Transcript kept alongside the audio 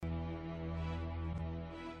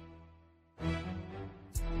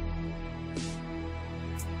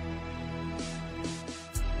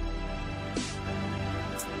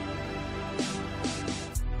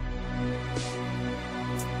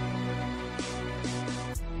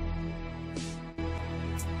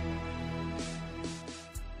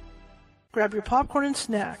Grab your popcorn and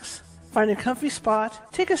snacks. Find a comfy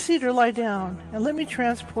spot, take a seat or lie down, and let me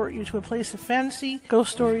transport you to a place of fantasy,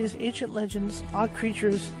 ghost stories, ancient legends, odd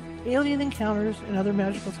creatures, alien encounters, and other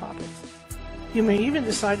magical topics. You may even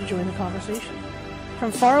decide to join the conversation.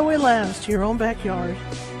 From faraway lands to your own backyard,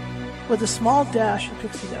 with a small dash of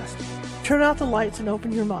pixie dust. Turn out the lights and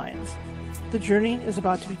open your minds. The journey is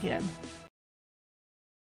about to begin.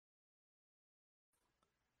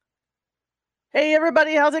 Hey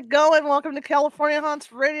everybody, how's it going? Welcome to California Haunts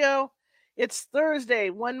Radio. It's Thursday,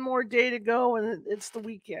 one more day to go, and it's the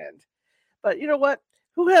weekend. But you know what?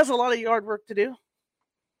 Who has a lot of yard work to do,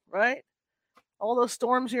 right? All those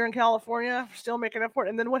storms here in California, still making up for it.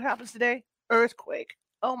 And then what happens today? Earthquake.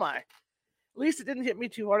 Oh my. At least it didn't hit me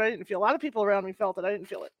too hard. I didn't feel a lot of people around me felt it. I didn't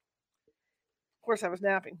feel it. Of course, I was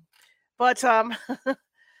napping. But,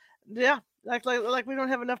 yeah, like we don't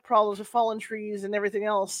have enough problems with fallen trees and everything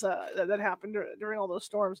else that happened during all those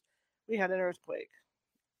storms. We had an earthquake.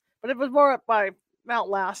 But it was more up by Mount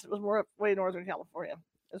Last. It was more up way northern California.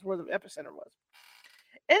 That's where the epicenter was.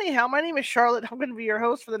 Anyhow, my name is Charlotte. I'm going to be your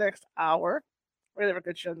host for the next hour. We're going to have a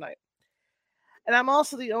good show tonight. And I'm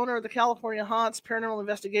also the owner of the California Haunts Paranormal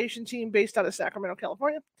Investigation Team based out of Sacramento,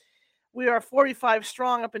 California. We are 45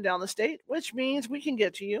 strong up and down the state, which means we can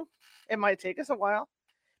get to you. It might take us a while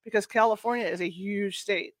because California is a huge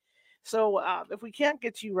state. So if we can't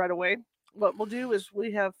get to you right away, what we'll do is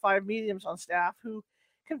we have 5 mediums on staff who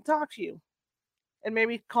can talk to you and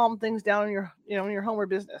maybe calm things down in your home or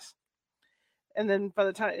business. And then by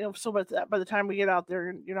the time, by the time we get out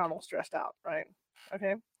there, you're not all stressed out, right?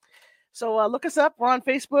 Okay. So look us up. We're on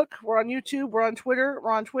Facebook. We're on YouTube. We're on Twitter.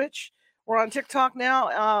 We're on Twitch. We're on TikTok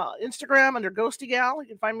now. Instagram under Ghosty Gal. You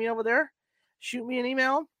can find me over there. Shoot me an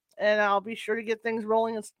email, and I'll be sure to get things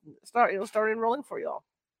rolling and start rolling for you all.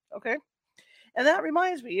 Okay. And that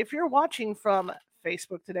reminds me, if you're watching from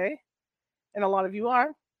Facebook today, and a lot of you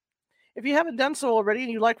are, if you haven't done so already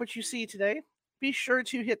and you like what you see today, be sure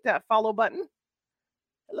to hit that follow button.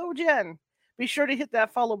 Hello, Jen. Be sure to hit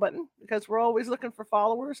that follow button because we're always looking for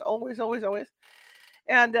followers. Always, always, always.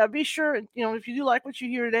 And be sure, if you do like what you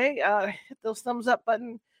hear today, hit those thumbs up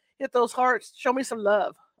button, hit those hearts, show me some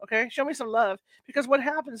love. Okay? Show me some love. Because what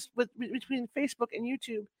happens between Facebook and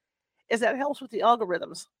YouTube is that helps with the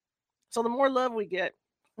algorithms. So the more love we get,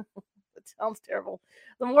 it sounds terrible.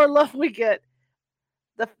 The more love we get,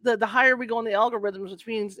 the higher we go in the algorithms, which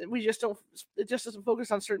means it just doesn't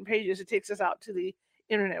focus on certain pages. It takes us out to the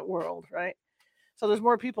internet world, right? So there's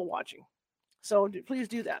more people watching. So please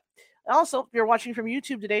do that. Also, if you're watching from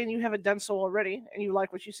YouTube today and you haven't done so already and you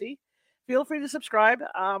like what you see, feel free to subscribe.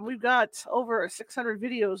 We've got over 600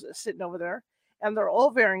 videos sitting over there, and they're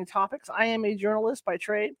all varying topics. I am a journalist by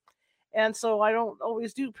trade, and so I don't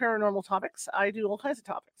always do paranormal topics. I do all kinds of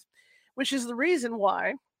topics, which is the reason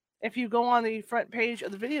why if you go on the front page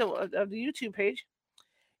of the video of the YouTube page,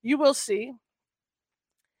 you will see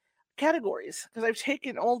categories, because I've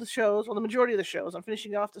taken all the shows, or the majority of the shows, I'm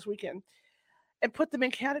finishing off this weekend, and put them in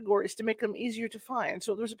categories to make them easier to find.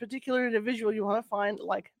 So if there's a particular individual you want to find,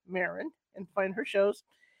 like Maren, and find her shows,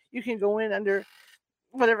 you can go in under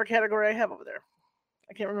whatever category I have over there.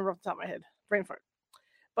 I can't remember off the top of my head. Brain fart.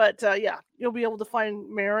 But yeah, you'll be able to find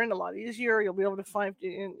Maren a lot easier. You'll be able to find,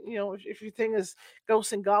 if your thing is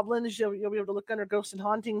ghosts and goblins, you'll be able to look under ghosts and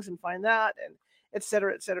hauntings and find that, and et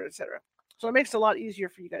cetera, et cetera, et cetera. So it makes it a lot easier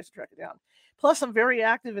for you guys to track it down. Plus, I'm very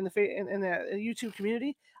active in the YouTube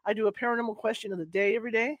community. I do a paranormal question of the day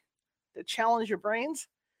every day to challenge your brains.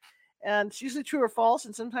 And it's usually true or false,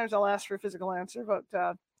 and sometimes I'll ask for a physical answer.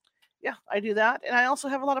 But yeah, I do that. And I also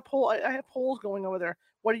have a lot of I have polls going over there.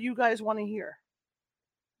 What do you guys want to hear?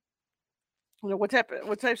 What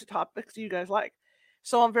types of topics do you guys like?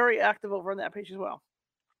 So I'm very active over on that page as well.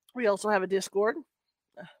 We also have a Discord,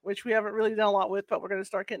 which we haven't really done a lot with, but we're going to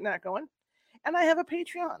start getting that going. And I have a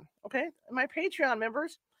Patreon, okay? And my Patreon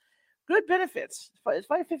members, good benefits. It's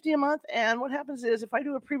 $5.50 a month, and what happens is if I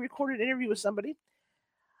do a pre-recorded interview with somebody,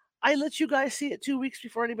 I let you guys see it 2 weeks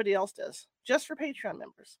before anybody else does, just for Patreon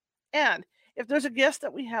members. And if there's a guest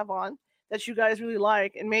that we have on that you guys really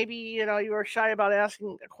like, and maybe, you are shy about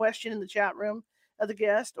asking a question in the chat room of the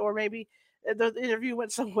guest, or maybe the interview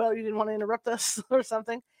went so well you didn't want to interrupt us or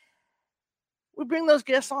something, we bring those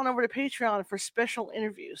guests on over to Patreon for special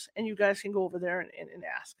interviews, and you guys can go over there and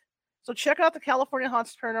ask. So check out the California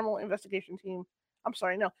Haunts Paranormal Investigation Team. I'm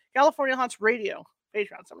sorry, no, California Haunts Radio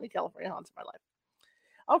Patreon. So many California Haunts in my life.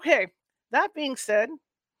 Okay, that being said,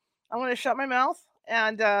 I'm going to shut my mouth,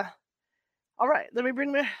 and all right,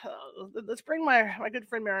 let's bring my good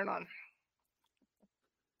friend Maren on.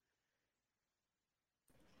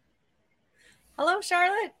 Hello,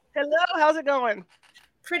 Charlotte. Hello, how's it going?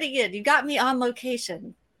 pretty good. You got me on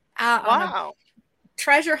location, out on a Wow.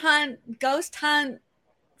 treasure hunt, ghost hunt,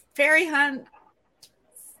 fairy hunt,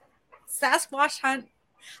 Sasquatch hunt.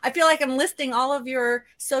 I feel like I'm listing all of your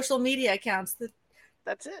social media accounts, the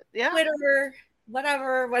That's it. Yeah. Twitter,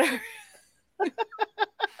 whatever.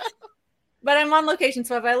 But I'm on location,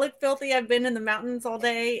 so if I look filthy, I've been in the mountains all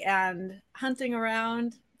day and hunting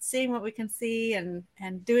around, seeing what we can see, and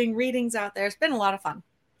doing readings out there. It's been a lot of fun.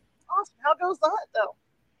 Awesome. How goes the hunt, though?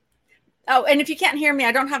 Oh, and if you can't hear me,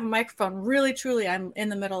 I don't have a microphone. Really, truly, I'm in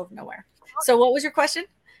the middle of nowhere. So what was your question?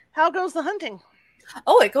 How goes the hunting?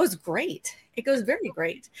 Oh, it goes great. It goes very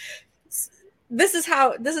great. This is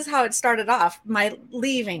how it started off, my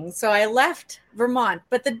leaving. So I left Vermont,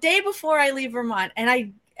 but the day before I leave Vermont, and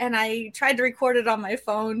I tried to record it on my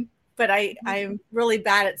phone, but I'm really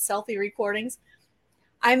bad at selfie recordings.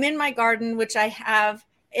 I'm in my garden, which I have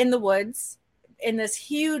in the woods, in this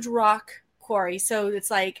huge rock quarry. So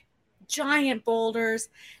it's like giant boulders,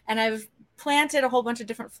 and I've planted a whole bunch of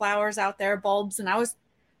different flowers out there, bulbs, and I was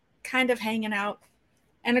kind of hanging out.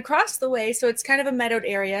 And across the way, so it's kind of a meadowed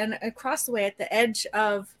area, and across the way at the edge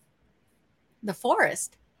of the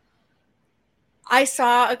forest, I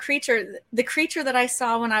saw a creature, the creature that I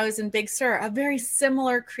saw when I was in Big Sur, a very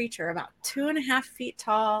similar creature, about 2.5 feet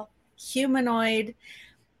tall, humanoid.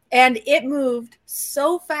 And it moved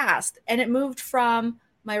so fast, and it moved from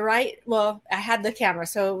my right. Well, I had the camera,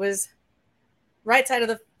 so it was right side of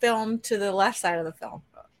the film to the left side of the film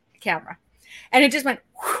camera. And it just went,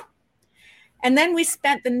 whew. And then we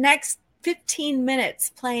spent the next 15 minutes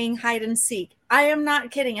playing hide and seek. I am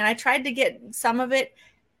not kidding. And I tried to get some of it.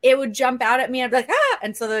 It would jump out at me. I'd be like, ah.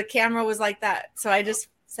 And so the camera was like that. So I just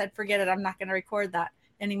said, forget it. I'm not going to record that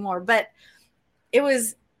anymore. But it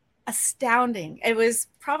was astounding. It was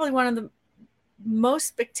probably one of the most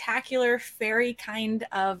spectacular fairy kind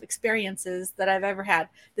of experiences that I've ever had.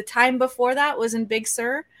 The time before that was in Big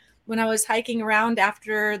Sur when I was hiking around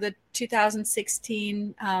after the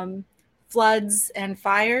 2016 floods and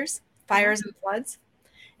fires and floods.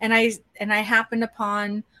 And I happened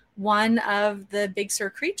upon one of the Big Sur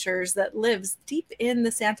creatures that lives deep in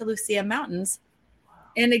the Santa Lucia Mountains.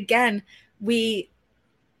 And again, we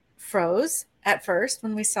froze at first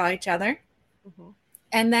when we saw each other.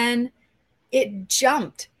 And then it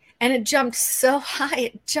jumped, and it jumped so high.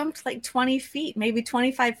 It jumped like 20 feet, maybe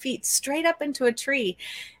 25 feet straight up into a tree.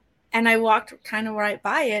 And I walked kind of right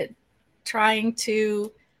by it, trying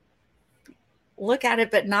to look at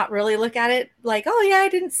it, but not really look at it. Like, oh yeah, I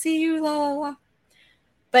didn't see you, la, la, la.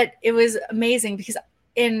 But it was amazing because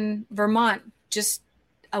in Vermont, just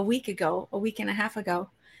a week and a half ago,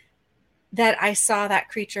 that I saw that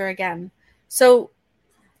creature again. So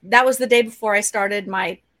that was the day before I started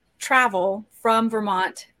my travel from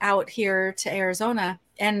Vermont out here to Arizona.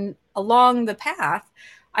 And along the path,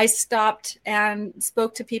 I stopped and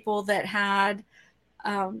spoke to people that had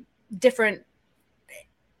different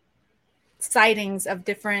sightings of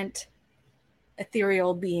different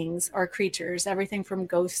ethereal beings or creatures, everything from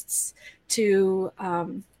ghosts to a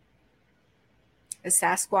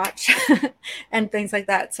Sasquatch and things like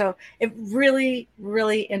that. So it really,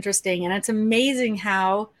 really interesting. And it's amazing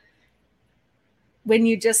how when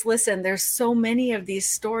you just listen, there's so many of these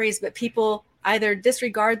stories, but people either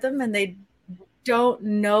disregard them and they don't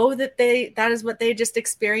know that that is what they just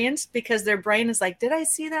experienced, because their brain is like, did I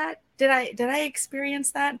see that? Did I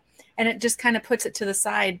experience that? And it just kind of puts it to the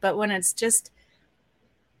side. But when it's just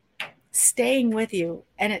staying with you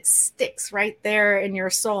and it sticks right there in your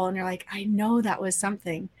soul, and you're like, I know that was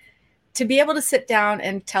something, to be able to sit down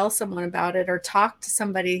and tell someone about it or talk to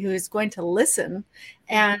somebody who is going to listen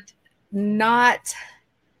and not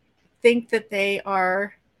think that they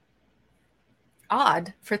are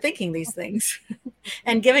odd for thinking these things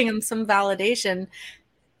and giving them some validation.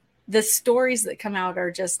 The stories that come out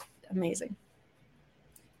are just amazing.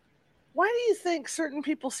 Why do you think certain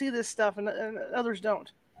people see this stuff and others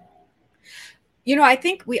don't? You know, I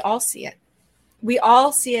think we all see it. We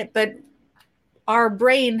all see it, but our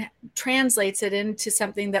brain translates it into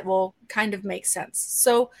something that will kind of make sense.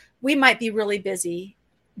 So we might be really busy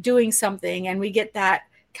doing something and we get that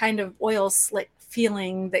kind of oil slick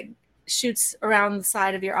feeling that shoots around the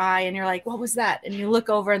side of your eye, and you're like, what was that? And you look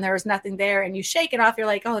over and there was nothing there, and you shake it off. You're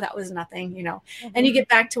like, oh, that was nothing, you know, and you get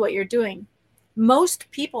back to what you're doing.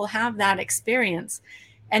 Most people have that experience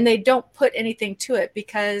and they don't put anything to it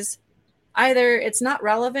because either it's not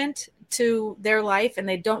relevant to their life and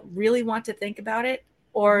they don't really want to think about it,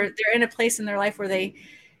 or they're in a place in their life where they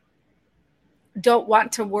don't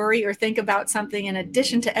want to worry or think about something in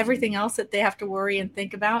addition to everything else that they have to worry and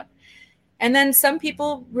think about. And then some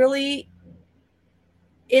people really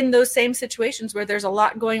in those same situations where there's a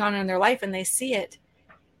lot going on in their life and they see it,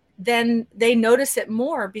 then they notice it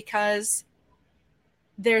more because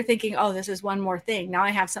they're thinking, oh, this is one more thing. Now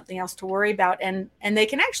I have something else to worry about. And they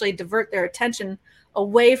can actually divert their attention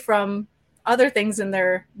away from other things in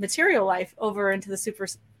their material life over into the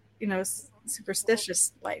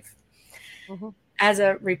superstitious life as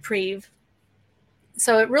a reprieve.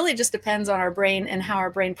 So it really just depends on our brain and how our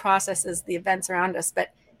brain processes the events around us.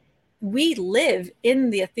 But we live in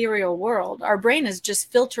the ethereal world. Our brain is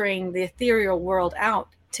just filtering the ethereal world out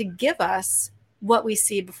to give us what we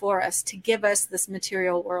see before us, to give us this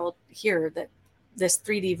material world here, that this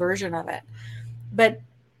 3D version of it. But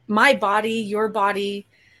my body, your body,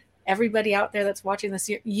 everybody out there that's watching this,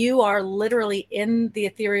 you are literally in the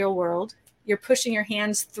ethereal world. You're pushing your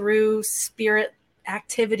hands through spirit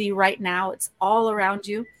activity right now. It's all around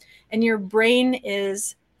you. And your brain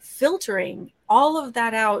is filtering all of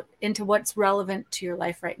that out into what's relevant to your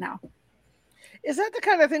life right now. Is that the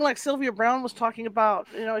kind of thing like Sylvia Browne was talking about,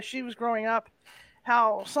 as she was growing up,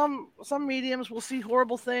 how some mediums will see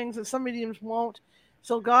horrible things and some mediums won't.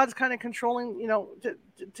 So God's kind of controlling,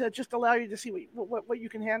 to just allow you to see what you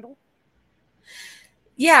can handle.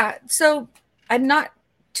 Yeah. So I'm not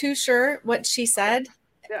too sure what she said.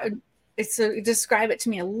 Yeah. So describe it to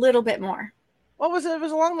me a little bit more. What was it? It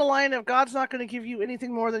was along the line of God's not going to give you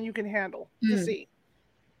anything more than you can handle to see.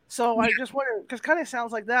 So I just wonder, because kind of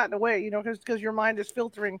sounds like that in a way, because your mind is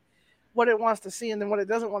filtering what it wants to see and then what it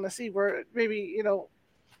doesn't want to see, where maybe,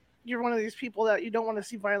 you're one of these people that you don't want to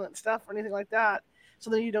see violent stuff or anything like that. So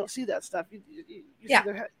then you don't see that stuff. You see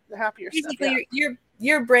the happier basically, stuff. Yeah.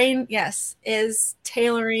 Your brain, yes, is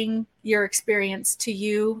tailoring your experience to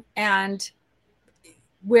you and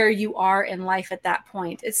where you are in life at that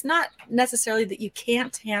point. It's not necessarily that you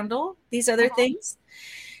can't handle these other things,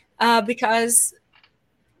 because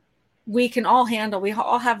we can all handle, we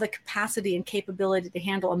all have the capacity and capability to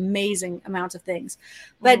handle amazing amounts of things.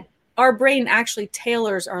 But our brain actually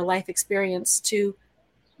tailors our life experience to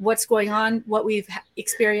what's going on, what we've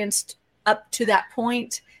experienced up to that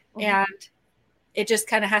point. And it just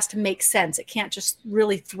kind of has to make sense. It can't just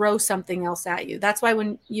really throw something else at you. That's why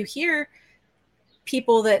when you hear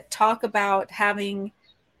people that talk about having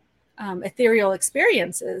ethereal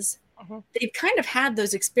experiences, they've kind of had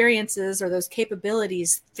those experiences or those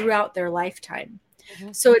capabilities throughout their lifetime.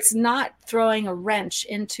 So it's not throwing a wrench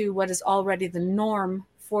into what is already the norm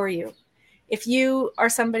for you. If you are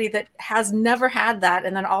somebody that has never had that,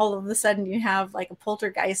 and then all of a sudden you have like a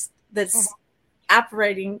poltergeist that's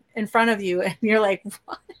operating in front of you, and you're like,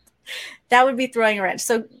 what? That would be throwing a wrench.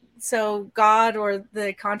 So God or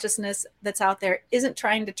the consciousness that's out there isn't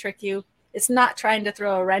trying to trick you. It's not trying to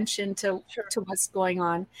throw a wrench into to what's going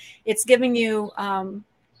on. It's giving you,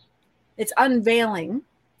 it's unveiling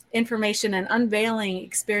information and unveiling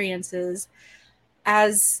experiences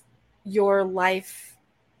as your life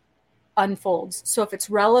unfolds. So if it's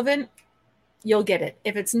relevant, you'll get it.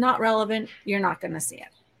 If it's not relevant, you're not going to see it.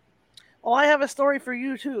 Well, I have a story for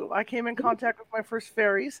you too. I came in contact with my first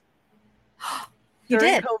fairies.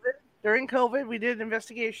 During COVID, we did an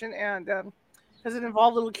investigation, and because it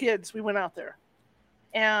involved little kids, we went out there,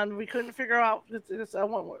 and we couldn't figure out.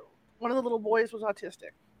 One of the little boys was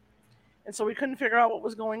autistic, and so we couldn't figure out what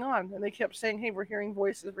was going on. And they kept saying, "Hey, we're hearing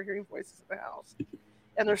voices. We're hearing voices in the house."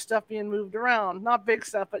 And there's stuff being moved around, not big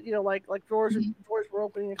stuff, but like drawers were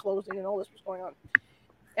opening and closing, and all this was going on.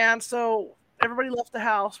 And so everybody left the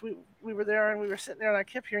house. We were there, and we were sitting there, and I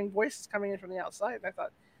kept hearing voices coming in from the outside. And I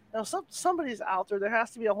thought, no, somebody's out there. There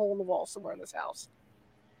has to be a hole in the wall somewhere in this house.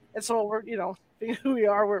 And so we're, being who we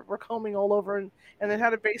are, we're combing all over, and it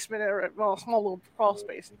had a basement, or a small little crawl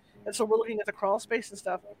space. And so we're looking at the crawl space and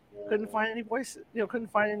stuff. Couldn't find any voices.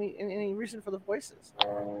 Couldn't find any reason for the voices.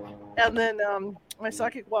 And then my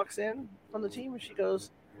psychic walks in from the team, and she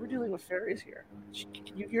goes, "We're dealing with fairies here.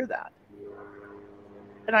 Can you hear that?"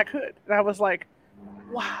 And I could. And I was like,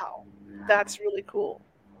 "Wow, that's really cool."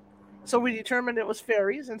 So we determined it was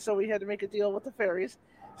fairies, and so we had to make a deal with the fairies,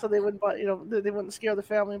 so they wouldn't, they wouldn't scare the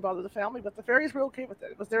family and bother the family. But the fairies were okay with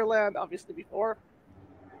it. It was their land, obviously, before.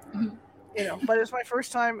 But it's my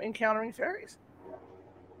first time encountering fairies,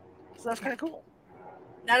 so that's kind of cool.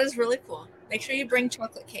 That is really cool. Make sure you bring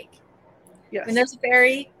chocolate cake. Yes. When there's a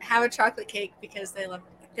fairy, have a chocolate cake because they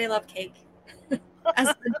love cake. As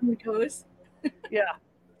the name goes. Yeah,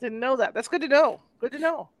 didn't know that. That's good to know. Good to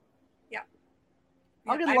know. Yeah.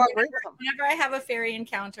 I'll get along great with them. Whenever I have a fairy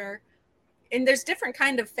encounter, and there's different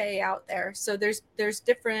kind of fae out there. So there's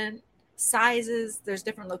different sizes, there's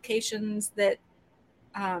different locations that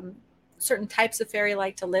certain types of fairy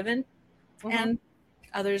like to live in, and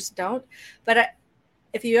others don't. But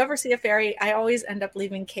if you ever see a fairy, I always end up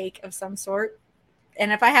leaving cake of some sort.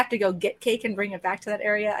 And if I have to go get cake and bring it back to that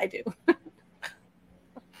area, I do.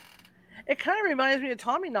 It kind of reminds me of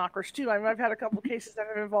Tommy knockers too. I mean, I've had a couple of cases that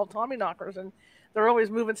have involved Tommy knockers, and they're always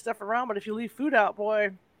moving stuff around. But if you leave food out,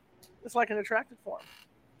 boy, it's like an attracted form.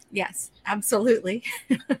 Yes, absolutely.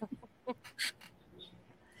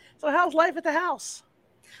 So how's life at the house?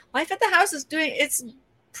 Life at the house is it's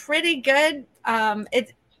pretty good.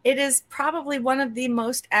 It is probably one of the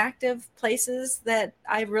most active places that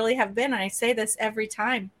I really have been. I say this every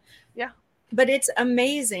time. Yeah. But it's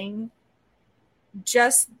amazing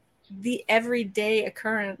just the everyday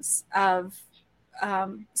occurrence of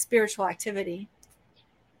spiritual activity.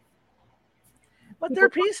 But they're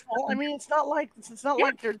peaceful. I mean, it's not like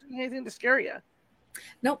they're doing anything to scare you.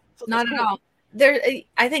 Nope, so not cool. At all.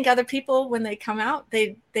 I think other people, when they come out,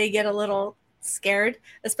 they get a little scared,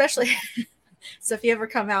 especially. So if you ever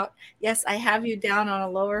come out, yes, I have you down on a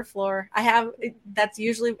lower floor. That's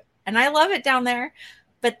usually, and I love it down there,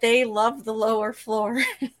 but they love the lower floor.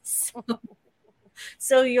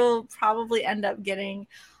 So you'll probably end up getting,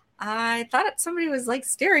 I thought somebody was like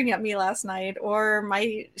staring at me last night, or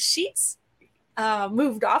my sheets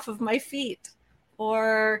moved off of my feet,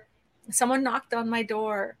 or someone knocked on my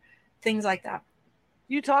door, things like that.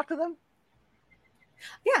 You talk to them?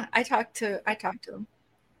 Yeah, I talk to them.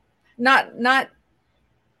 Not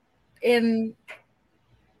in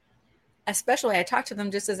especially, I talk to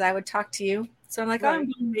them just as I would talk to you. So I'm like, right. Oh, I'm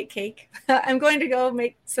going to make cake. I'm going to go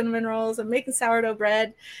make cinnamon rolls. I'm making sourdough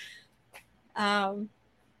bread.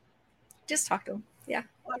 Just talk to them. Yeah.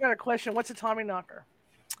 Well, I got a question. What's a Tommy knocker?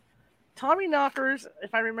 Tommy knockers,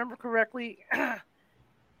 if I remember correctly, I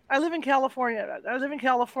live in California. I live in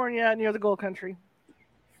California near the gold country.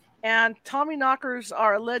 And Tommy knockers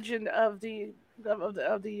are a legend of the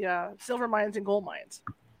silver mines and gold mines.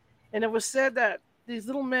 And it was said that these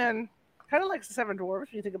little men, kind of like the Seven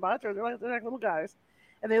Dwarfs, when you think about it, they're like little guys,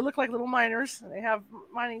 and they look like little miners, and they have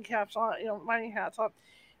mining caps on, mining hats on.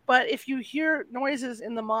 But if you hear noises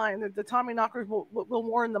in the mine, the Tommy knockers will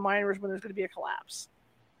warn the miners when there's going to be a collapse.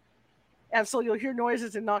 And so you'll hear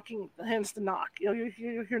noises and knocking, hence the knock. You'll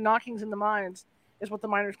hear knockings in the mines is what the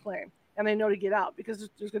miners claim, and they know to get out because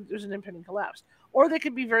there's an impending collapse. Or they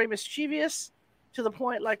could be very mischievous to the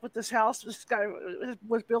point, like with this house, this guy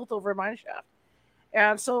was built over a mine shaft.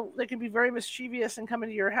 And so they can be very mischievous and come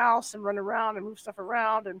into your house and run around and move stuff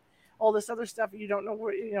around and all this other stuff. You don't know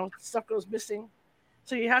where, stuff goes missing.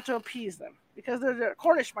 So you have to appease them because they're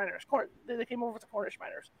Cornish miners. They came over with the Cornish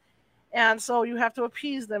miners. And so you have to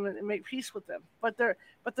appease them and make peace with them. But they're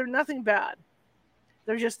nothing bad.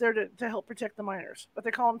 They're just there to help protect the miners. But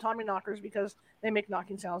they call them Tommy knockers because they make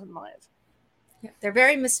knocking sounds in the mines. Yeah, they're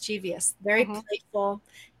very mischievous, very playful.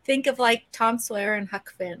 Think of like Tom Sawyer and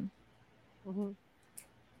Huck Finn. Mm-hmm.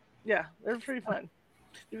 Yeah, they're pretty fun.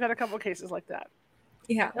 We've had a couple of cases like that.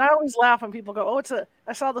 Yeah. And I always laugh when people go, "Oh,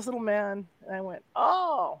 I saw this little man," and I went,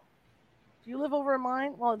 "Oh, do you live over a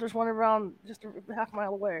mine?" Well, there's one around just a half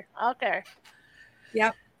mile away. Okay.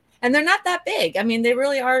 Yep. And they're not that big. I mean, they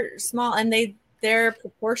really are small, and they're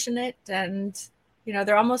proportionate, and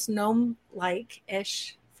they're almost gnome-like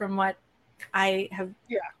ish from what I have.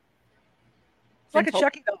 Yeah. It's like a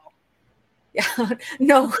Chucky doll. Yeah.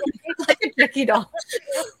 No, like a Chucky doll.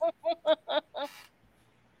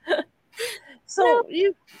 So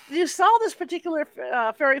you saw this particular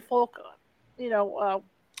fairy folk,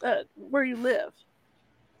 where you live,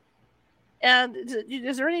 and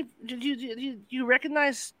is there any? Did you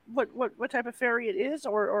recognize what type of fairy it is,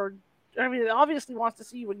 or I mean, it obviously wants to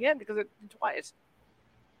see you again because it did twice.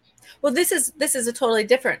 Well, this is a totally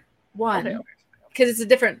different one because it's a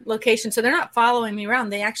different location, so they're not following me around.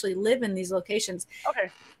 They actually live in these locations. Okay.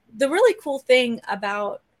 The really cool thing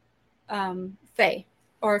about fae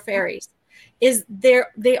or fairies is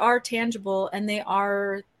they are tangible and they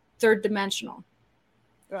are third dimensional.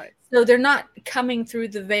 Right. So they're not coming through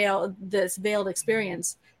this veiled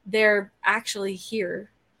experience. They're actually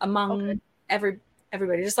here among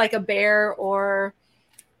everybody, just like a bear or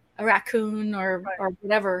a raccoon or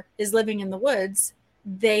whatever is living in the woods.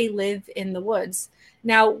 They live in the woods.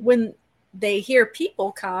 Now, when they hear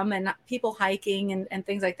people come and people hiking and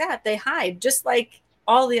things like that, they hide just like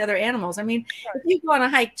all the other animals. I mean, if you go on a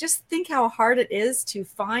hike, just think how hard it is to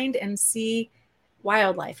find and see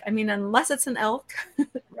wildlife. I mean, unless it's an elk,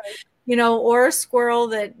 or a squirrel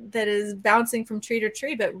that is bouncing from tree to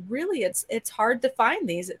tree, but really it's hard to find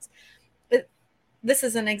these. This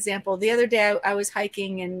is an example. The other day I was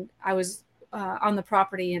hiking and I was on the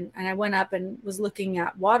property and I went up and was looking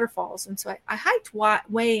at waterfalls. And so I hiked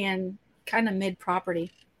way in kind of mid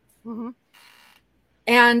property. Mm-hmm.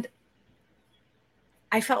 And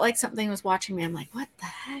I felt like something was watching me. I'm like, what the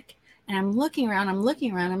heck? And I'm looking around.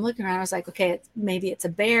 I was like, okay, maybe it's a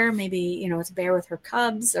bear. Maybe, you know, it's a bear with her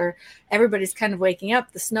cubs, or everybody's kind of waking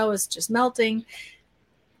up. The snow is just melting.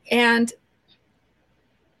 And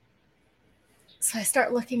so I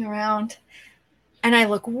start looking around, and I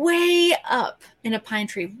look way up in a pine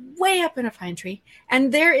tree,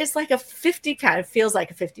 and there is like a 50-pound, it feels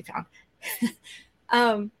like a 50-pound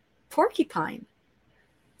porcupine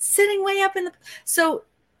sitting way up in the, so,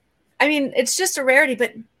 I mean, it's just a rarity,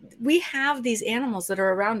 but we have these animals that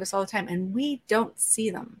are around us all the time and we don't see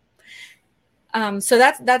them. So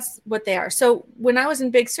that's what they are. So when I was in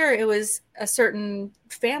Big Sur, it was a certain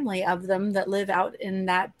family of them that live out in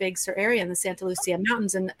that Big Sur area in the Santa Lucia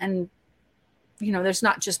Mountains. And you know, there's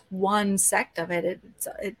not just one sect of it.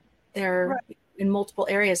 They're right in multiple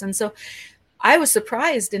areas. And so I was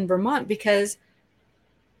surprised in Vermont because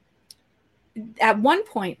at one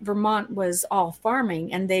point Vermont was all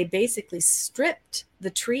farming, and they basically stripped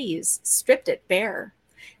it bare.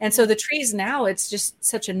 And so the trees now, it's just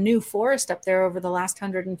such a new forest up there over the last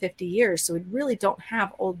 150 years. So we really don't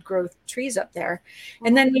have old growth trees up there.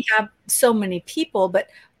 And then we have so many people, but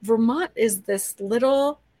Vermont is this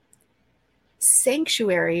little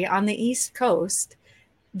sanctuary on the East Coast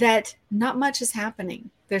that not much is happening.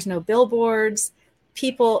 There's no billboards.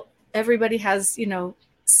 Everybody has, you know,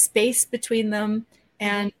 space between them,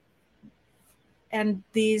 and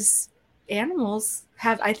these animals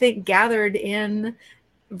have, I think, gathered in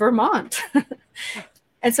Vermont.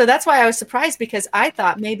 And so that's why I was surprised, because I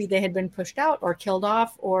thought maybe they had been pushed out or killed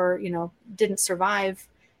off, or, you know, didn't survive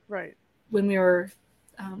right when we were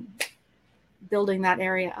building that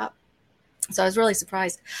area up. So I was really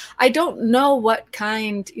surprised. I don't know what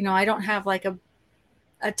kind, you know, I don't have like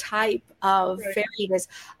a type of fairy it is.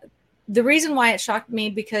 The reason why it shocked me,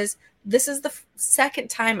 because this is the second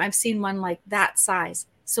time I've seen one like that size.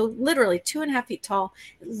 So literally 2.5 feet tall.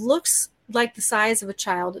 It looks like the size of a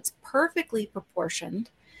child. It's perfectly proportioned,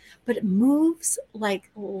 but it moves like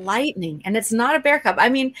lightning. And it's not a bear cub. I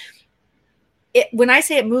mean, when I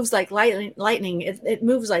say it moves like lightning, it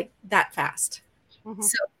moves like that fast. Mm-hmm.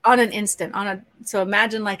 So on an instant, so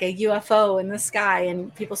imagine like a UFO in the sky,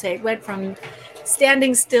 and people say it went from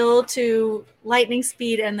standing still to lightning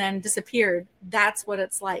speed and then disappeared. That's what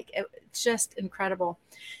it's like. It's just incredible.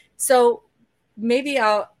 So maybe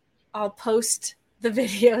I'll post the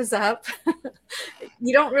videos up.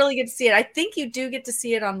 You don't really get to see it. I think you do get to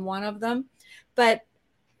see it on one of them, but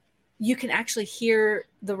you can actually hear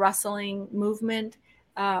the rustling movement.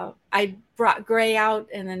 I brought Gray out,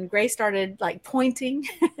 and then Gray started like pointing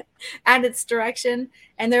at its direction.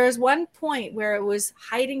 And there was one point where it was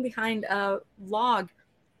hiding behind a log,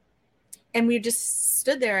 and we just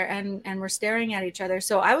stood there and were staring at each other.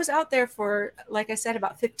 So I was out there for, like I said,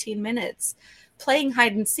 about 15 minutes playing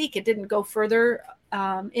hide and seek. It didn't go further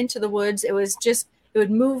into the woods. It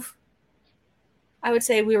would move. I would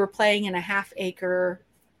say we were playing in a half-acre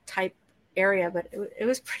type area, but it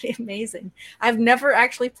was pretty amazing. I've never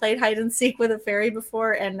actually played hide and seek with a fairy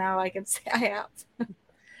before, and now I can say I have.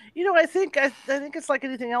 You know, I think it's like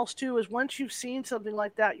anything else too, is once you've seen something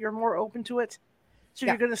like that, you're more open to it, so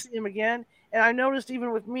you're going to see them again. And I noticed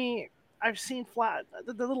even with me, I've seen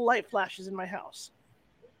the little light flashes in my house,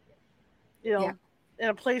 you know, in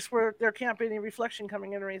a place where there can't be any reflection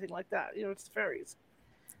coming in or anything like that. You know, it's the fairies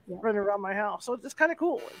running around my house. So it's kind of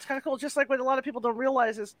cool. It's kind of cool. Just like what a lot of people don't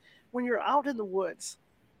realize is when you're out in the woods,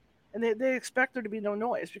 and they expect there to be no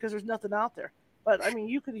noise because there's nothing out there. But I mean,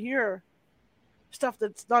 you could hear stuff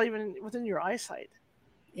that's not even within your eyesight.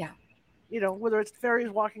 Yeah. You know, whether it's fairies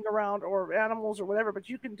walking around or animals or whatever, but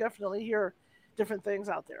you can definitely hear different things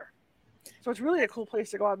out there. So it's really a cool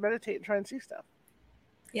place to go out and meditate and try and see stuff.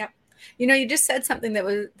 Yeah. You know, you just said something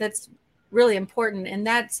that's really important, and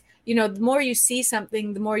that's, you know, the more you see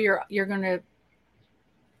something, the more you're going to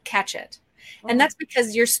catch it. And that's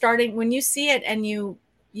because you're starting, when you see it and you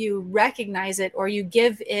recognize it, or you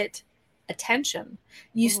give it attention,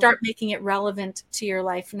 you start making it relevant to your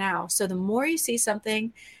life now. So the more you see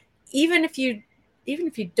something, even if you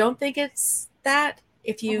don't think it's that,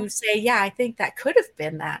 if you say, yeah, I think that could have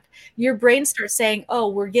been that, your brain starts saying, oh,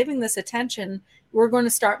 we're giving this attention. We're going to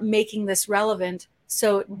start making this relevant.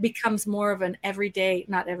 So it becomes more of an everyday,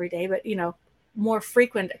 not every day, but, you know, more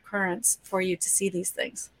frequent occurrence for you to see these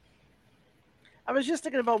things. I was just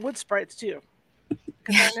thinking about wood sprites too,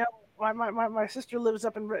 because I know my sister lives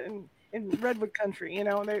up in redwood country, you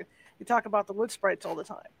know, and you talk about the wood sprites all the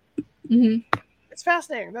time. Mm-hmm. It's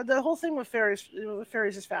fascinating. The whole thing with fairies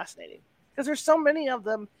is fascinating because there's so many of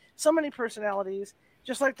them, so many personalities,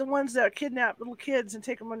 just like the ones that kidnap little kids and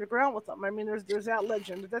take them underground with them. I mean, there's that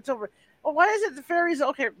legend. That's over. Oh, why is it the fairies?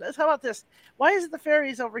 Okay, how about this? Why is it the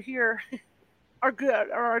fairies over here are good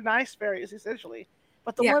or are nice fairies essentially,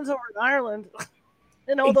 but the Yeah. ones over in Ireland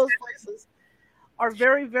and all those places are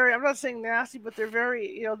very, very. I'm not saying nasty, but they're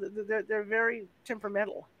very, they're very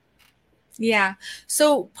temperamental. Yeah.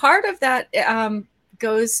 So part of that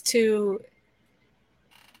goes to,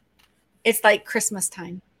 it's like Christmas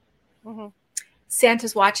time. Mm-hmm.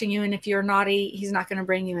 Santa's watching you, and if you're naughty, he's not going to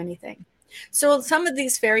bring you anything. So some of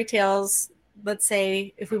these fairy tales, let's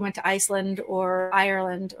say if we went to Iceland or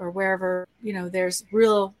Ireland or wherever, there's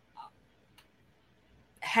real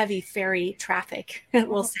heavy fairy traffic,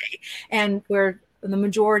 we'll say, and where the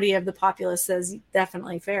majority of the populace says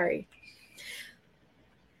definitely fairy.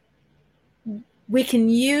 We can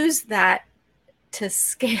use that to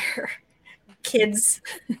scare kids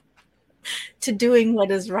to doing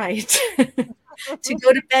what is right, to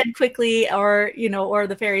go to bed quickly, or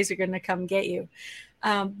the fairies are going to come get you,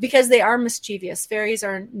 because they are mischievous. Fairies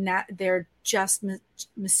are not, they're just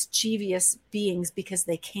mischievous beings because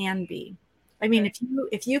they can be. I mean,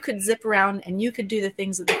 if you could zip around and you could do the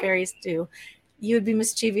things that the fairies do, you would be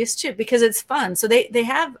mischievous too, because it's fun. So they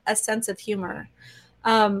have a sense of humor.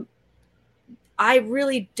 I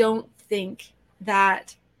really don't think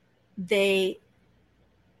that they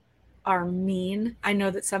are mean. I know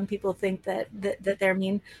that some people think that they're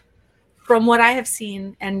mean. From what I have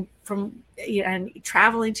seen, and from and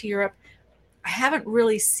traveling to Europe, I haven't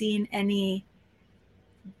really seen any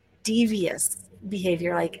devious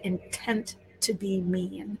behavior, like intent to be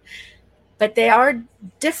mean. But they are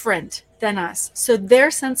different than us. So their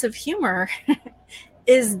sense of humor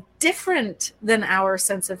is different than our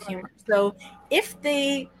sense of humor. So if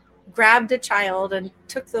they grabbed a child and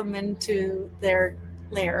took them into their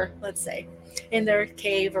lair, let's say, in their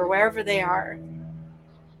cave or wherever they are,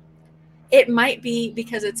 it might be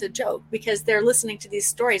because it's a joke, because they're listening to these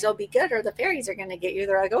stories. Oh, be good or the fairies are going to get you.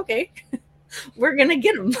 They're like, okay, we're going to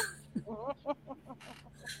get them.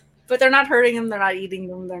 But they're not hurting them. They're not eating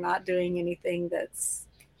them. They're not doing anything that's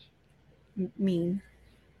mean.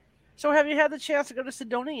 So have you had the chance to go to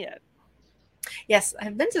Sedona yet? Yes,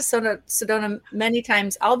 I've been to Sedona many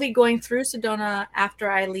times. I'll be going through Sedona after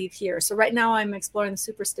I leave here. So right now I'm exploring the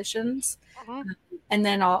superstitions, and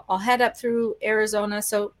then I'll head up through Arizona.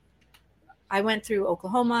 So I went through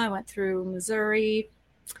Oklahoma, I went through Missouri,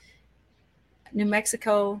 New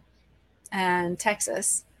Mexico, and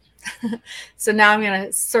Texas. So now I'm going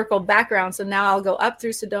to circle back around. So now I'll go up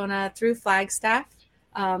through Sedona, through Flagstaff,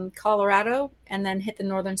 Colorado, and then hit the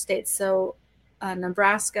northern states. So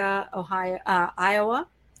Nebraska, Ohio, Iowa,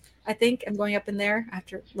 I think I'm going up in there. I have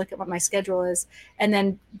to look at what my schedule is, and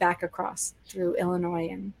then back across through Illinois,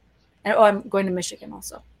 and I'm going to Michigan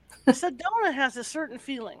also. Sedona has a certain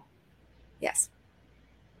feeling. Yes.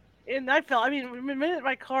 And I mean, the minute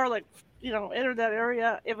my car entered that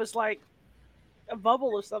area, it was like a bubble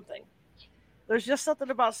or something. There's just something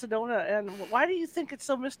about Sedona, and why do you think it's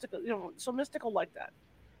so mystical? So mystical like that?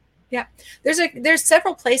 Yeah, there's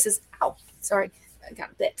several places. Ow, sorry, I got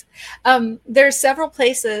a bit. There's several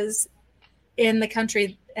places in the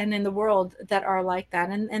country and in the world that are like that,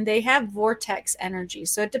 and they have vortex energy.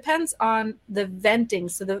 So it depends on the venting.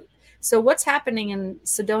 So what's happening in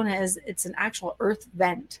Sedona is it's an actual earth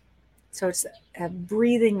vent. So it's a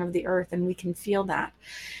breathing of the earth, and we can feel that.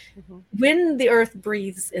 When the earth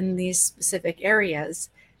breathes in these specific areas,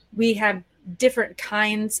 we have different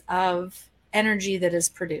kinds of energy that is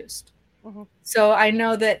produced. So I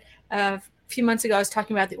know that a few months ago I was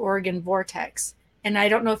talking about the Oregon vortex, and I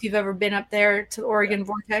don't know if you've ever been up there to the Oregon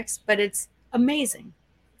vortex, but it's amazing.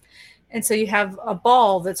 And so you have a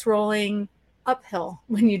ball that's rolling uphill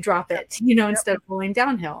when you drop it, instead of rolling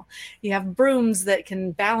downhill. You have brooms that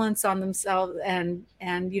can balance on themselves, and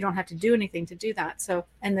you don't have to do anything to do that. So,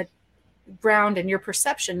 and the ground and your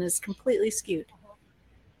perception is completely skewed.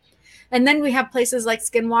 And then we have places like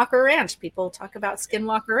Skinwalker Ranch. People talk about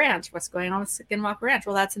Skinwalker Ranch. What's going on with Skinwalker Ranch?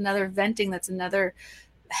 Well, that's another venting. That's another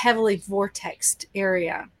heavily vortexed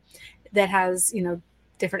area that has,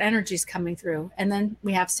 different energies coming through. And then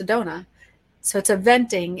we have Sedona. So it's a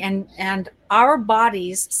venting, and our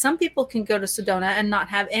bodies, some people can go to Sedona and not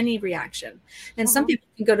have any reaction. And some people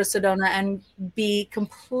can go to Sedona and be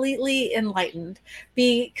completely enlightened,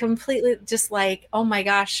 be completely just like, oh my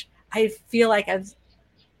gosh, I feel like I've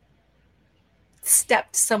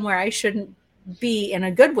stepped somewhere I shouldn't be, in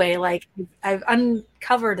a good way. Like I've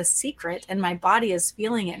uncovered a secret and my body is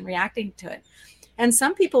feeling it and reacting to it. And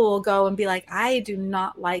some people will go and be like, I do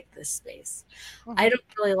not like this space. I don't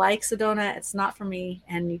really like Sedona. It's not for me.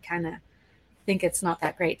 And you kind of think it's not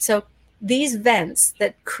that great. So these vents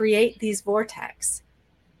that create these vortex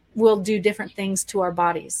will do different things to our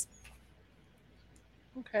bodies.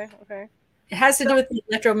 Okay. It has to do with the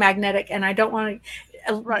electromagnetic, and I don't want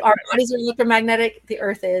to. Our bodies are electromagnetic. The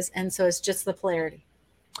Earth is, and so it's just the polarity.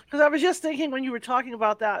 Because I was just thinking when you were talking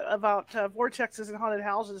about that, about vortexes and haunted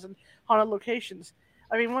houses and haunted locations.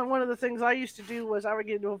 I mean, one of the things I used to do was I would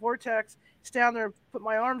get into a vortex, stand there, put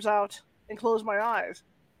my arms out, and close my eyes,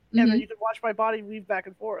 and then you could watch my body weave back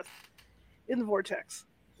and forth in the vortex.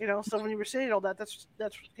 You know, so when you were saying all that, that's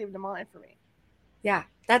what came to mind for me. Yeah,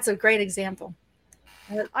 that's a great example.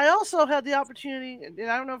 I also had the opportunity, and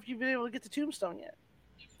I don't know if you've been able to get to Tombstone yet.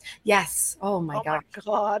 Yes. Oh my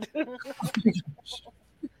God.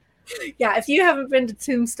 Yeah, if you haven't been to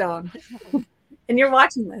Tombstone and you're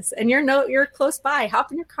watching this and you're close by,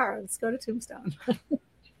 hop in your car. Let's go to Tombstone.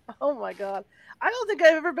 Oh my God. I don't think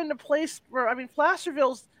I've ever been to a place where, I mean,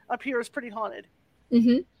 Placerville's up here is pretty haunted.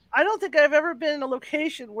 Mm-hmm. I don't think I've ever been in a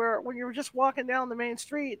location where when you're just walking down the main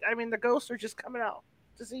street, I mean, the ghosts are just coming out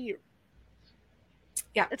to see you.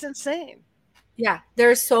 Yeah. It's insane. Yeah.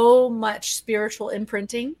 There's so much spiritual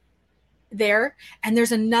imprinting there. And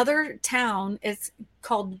there's another town. It's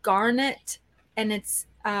called Garnet, and it's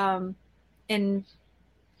in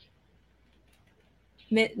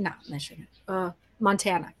Michigan,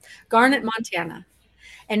 Montana. Garnet, Montana.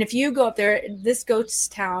 And if you go up there, this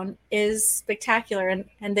ghost town is spectacular.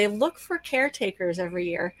 And they look for caretakers every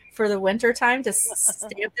year for the winter time to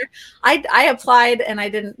stay up there. I applied and I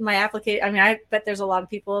didn't, my application, I mean, I bet there's a lot of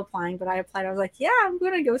people applying, but I applied. I was like, yeah, I'm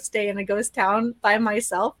going to go stay in a ghost town by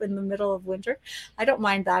myself in the middle of winter. I don't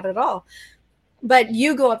mind that at all. But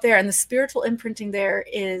you go up there and the spiritual imprinting there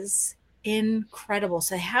is incredible.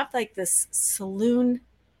 So they have like this saloon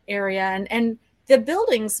area and the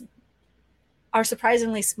buildings are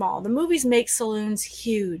surprisingly small. The movies make saloons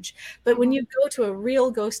huge, but when you go to a real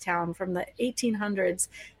ghost town from the 1800s,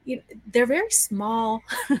 they're very small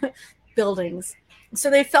buildings. So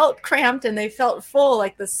they felt cramped and they felt full,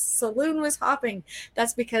 like the saloon was hopping.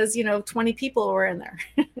 That's because, 20 people were in there.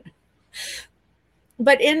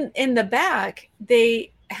 But in the back,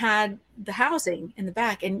 they had the housing in the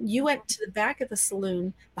back, and you went to the back of the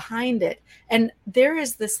saloon behind it, and there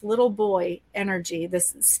is this little boy energy,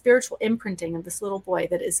 this spiritual imprinting of this little boy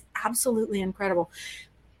that is absolutely incredible.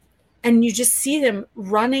 And you just see them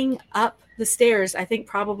running up the stairs, I think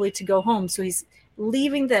probably to go home. So he's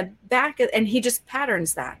leaving the back and he just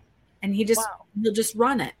patterns that, and he'll just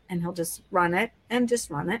run it, and he'll just run it and just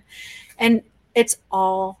run it. And it's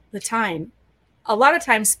all the time. A lot of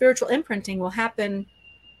times spiritual imprinting will happen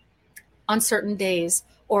on certain days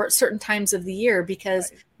or certain times of the year,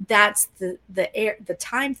 because that's the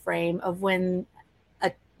time frame of when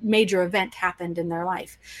a major event happened in their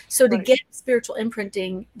life. So to get spiritual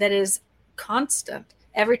imprinting that is constant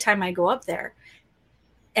every time I go up there,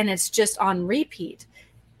 and it's just on repeat,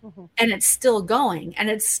 and it's still going and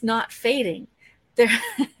it's not fading.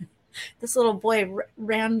 This little boy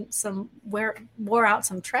wore out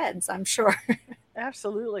some treads, I'm sure.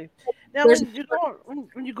 Absolutely. Now, when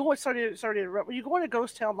you go in a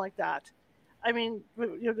ghost town like that, I mean,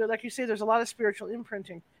 like you say, there's a lot of spiritual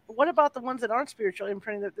imprinting. But what about the ones that aren't spiritual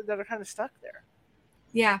imprinting that are kind of stuck there?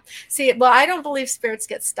 Yeah. See, well, I don't believe spirits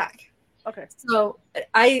get stuck. Okay. So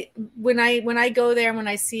when I go there, when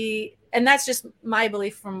I see, and that's just my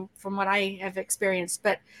belief from what I have experienced.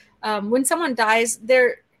 But when someone dies,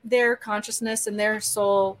 their consciousness and their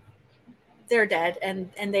soul, they're dead,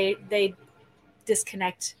 and they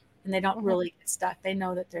disconnect, and they don't really get stuck. They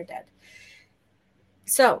know that they're dead.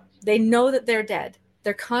 So they know that they're dead.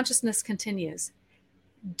 Their consciousness continues.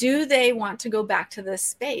 Do they want to go back to this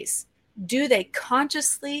space? Do they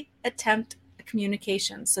consciously attempt a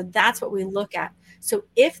communication? So that's what we look at. So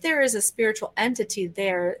if there is a spiritual entity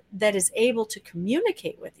there that is able to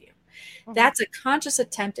communicate with you, that's a conscious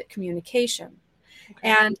attempt at communication. Okay.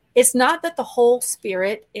 And it's not that the whole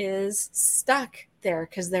spirit is stuck there,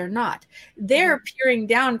 because they're not. They're peering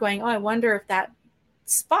down going, oh, I wonder if that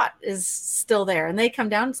spot is still there. And they come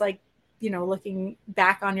down, it's like, looking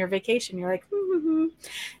back on your vacation. You're like,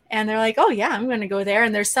 and they're like, oh yeah, I'm going to go there.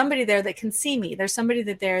 And there's somebody there that can see me. There's somebody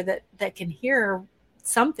there that can hear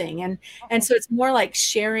something. And so it's more like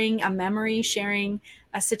sharing a memory, sharing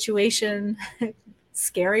a situation,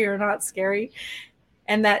 scary or not scary.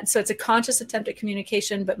 And so it's a conscious attempt at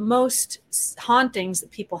communication. But most hauntings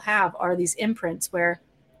that people have are these imprints where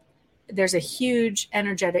there's a huge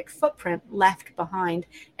energetic footprint left behind,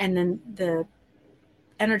 and then the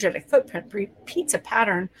energetic footprint repeats a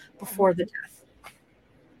pattern before the death.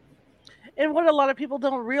 And what a lot of people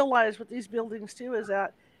don't realize with these buildings too is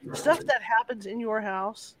that stuff that happens in your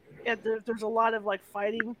house, and there's a lot of like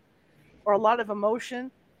fighting or a lot of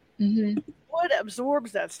emotion, wood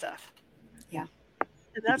absorbs that stuff. Yeah.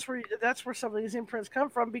 And that's where some of these imprints come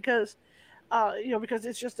from, because because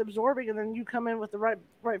it's just absorbing, and then you come in with the right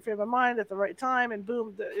frame of mind at the right time, and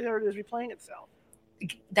boom, there it is replaying itself.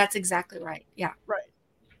 That's exactly right. Yeah.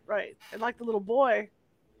 Right. And like the little boy,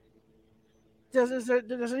 does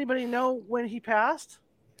anybody know when he passed?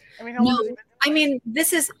 I mean, how No, long has he been I doing mean,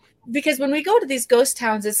 this is because when we go to these ghost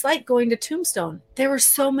towns, it's like going to Tombstone. There were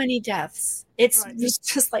so many deaths. It's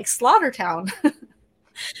just like Slaughter Town.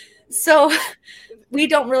 So we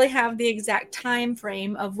don't really have the exact time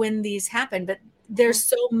frame of when these happen, but there's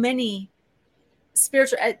so many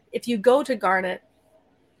spiritual. If you go to Garnet,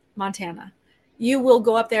 Montana, you will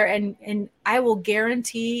go up there and I will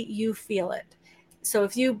guarantee you feel it. So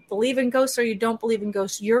if you believe in ghosts or you don't believe in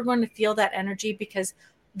ghosts, you're going to feel that energy, because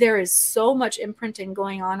there is so much imprinting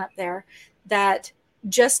going on up there that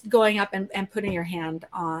just going up and putting your hand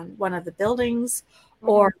on one of the buildings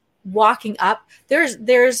or walking up,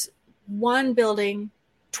 there's one building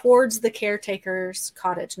towards the caretaker's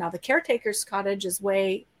cottage. Now the caretaker's cottage is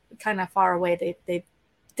way kind of far away. They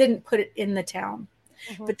didn't put it in the town.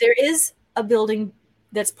 But there is a building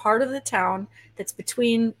that's part of the town that's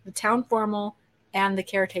between the town formal and the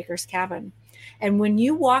caretaker's cabin. And when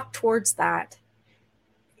you walk towards that,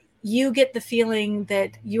 you get the feeling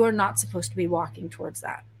that you are not supposed to be walking towards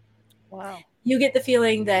that. Wow. You get the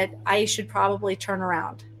feeling that I should probably turn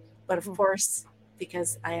around. But of course,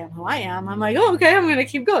 because I am who I am, I'm like, oh, okay, I'm going to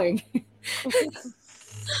keep going.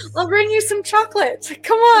 I'll bring you some chocolate.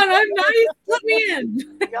 Come on, I'm nice. Let me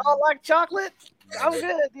in. Y'all like chocolate? I'm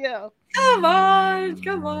good. Yeah. Come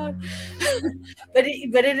on. but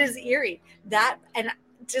it is eerie, that, and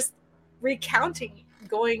just recounting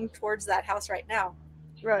going towards that house right now.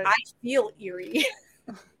 Right. I feel eerie.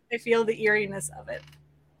 I feel the eeriness of it.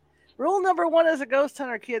 Rule number 1 as a ghost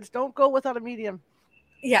hunter, kids: don't go without a medium.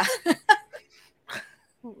 Yeah.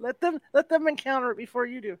 Let them encounter it before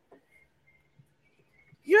you do.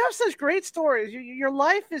 You have such great stories. Your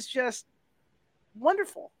life is just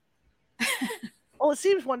wonderful. Well, it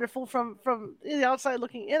seems wonderful from the outside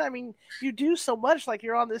looking in. I mean, you do so much. Like,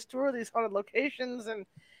 you're on this tour, these haunted locations, and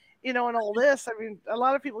and all this. I mean, a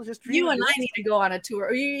lot of people just dream. You and I need to go on a tour.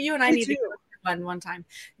 Or you and I need to go one time.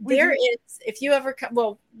 There is, if you ever come,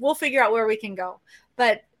 well, we'll figure out where we can go.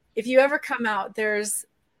 But if you ever come out, there's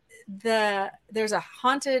a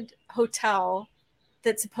haunted hotel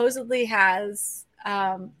that supposedly has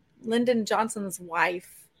Lyndon Johnson's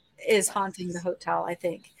wife is haunting the hotel, I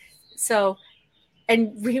think. So,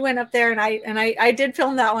 and we went up there, and I did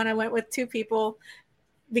film that one. I went with 2 people,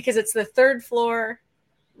 because it's the 3rd floor,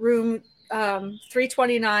 room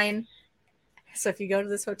 329. So if you go to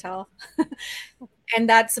this hotel, and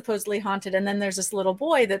that's supposedly haunted, and then there's this little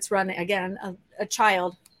boy that's running, again, a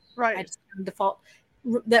child, right? I just default,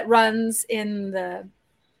 that runs in the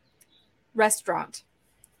restaurant.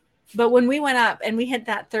 But when we went up and we hit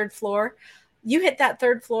that 3rd floor, you hit that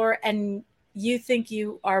 3rd floor, and you think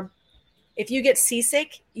you are, if you get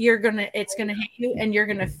seasick, it's gonna hit you, and you're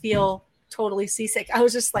gonna feel totally seasick. I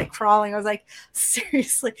was just like crawling. I was like,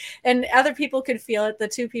 seriously. And other people could feel it. The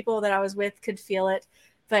 2 people that I was with could feel it,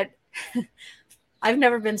 but I've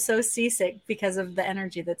never been so seasick because of the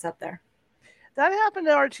energy that's up there. That happened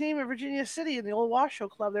to our team in Virginia City in the old Washoe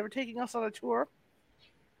Club. They were taking us on a tour,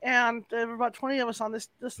 and there were about 20 of us on this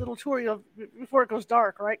little tour, before it goes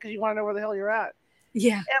dark, right? Because you want to know where the hell you're at.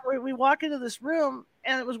 Yeah. And we walk into this room,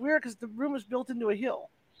 and it was weird because the room was built into a hill.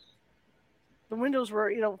 The windows were,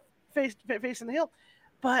 facing the hill.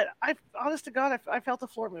 But honest to God, I felt the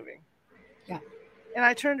floor moving. Yeah. And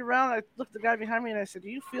I turned around, I looked at the guy behind me, and I said, "Do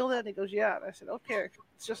you feel that?" And he goes, "Yeah." And I said, "Okay,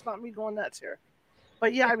 it's just not me going nuts here."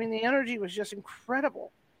 But yeah, I mean, the energy was just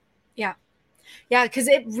incredible. Yeah. Yeah, because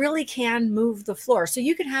it really can move the floor. So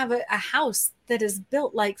you can have a house that is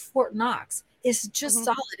built like Fort Knox. It's just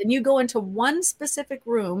solid. And you go into one specific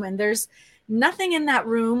room, and there's nothing in that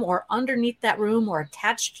room or underneath that room or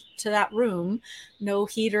attached to that room, no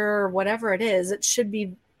heater or whatever it is. It should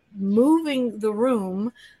be moving the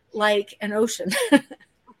room like an ocean.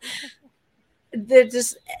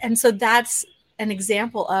 And so that's an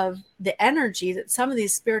example of the energy that some of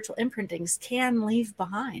these spiritual imprintings can leave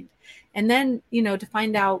behind. And then, to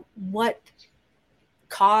find out what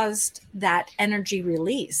caused that energy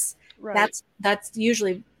release. Right. That's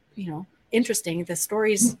usually, interesting. The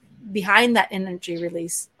stories behind that energy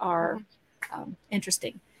release are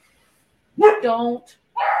interesting. Don't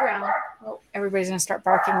growl. Oh, everybody's going to start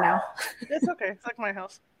barking now. It's okay. It's like my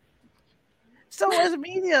house. So as a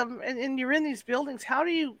medium, and you're in these buildings, how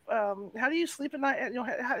do you sleep at night?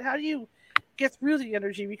 How do you get through the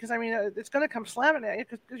energy, because I mean it's going to come slamming at you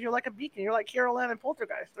because you're like a beacon. You're like Carol Ann and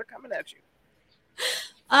Poltergeist. They're coming at you.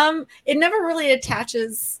 It never really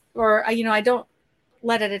attaches, or I don't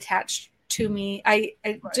let it attach to me.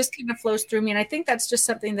 It just kind of flows through me, and I think that's just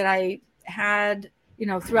something that I had,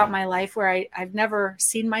 throughout my life, where I've never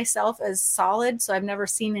seen myself as solid, so I've never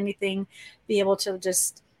seen anything be able to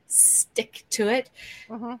just stick to it.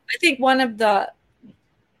 I think one of the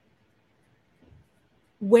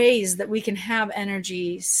ways that we can have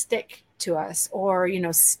energy stick to us, or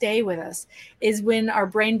stay with us, is when our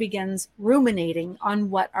brain begins ruminating on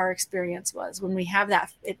what our experience was. When we have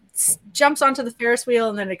that, it jumps onto the Ferris wheel,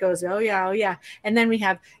 and then it goes, oh yeah, and then we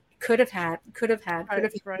have could have had.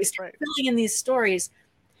 We start filling in these stories,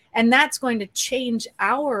 and that's going to change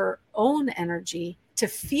our own energy to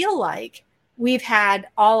feel like we've had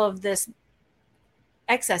all of this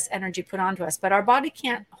excess energy put onto us. But our body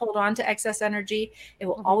can't hold on to excess energy. It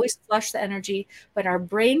will always flush the energy, but our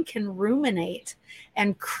brain can ruminate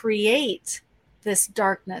and create this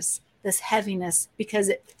darkness, this heaviness, because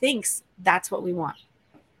it thinks that's what we want.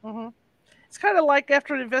 It's kind of like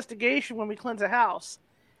after an investigation when we cleanse a house.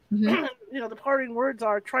 The parting words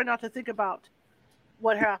are, try not to think about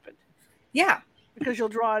what happened. Yeah. Because you'll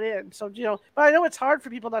draw it in. So, but I know it's hard for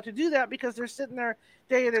people not to do that, because they're sitting there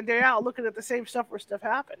day in and day out looking at the same stuff where stuff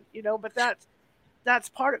happened, but that's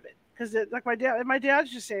part of it. Because like my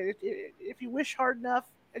dad's just saying, if you wish hard enough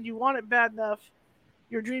and you want it bad enough,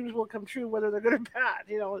 your dreams will come true, whether they're good or bad.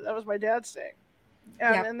 That was my dad's saying.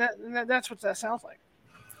 And that's what that sounds like.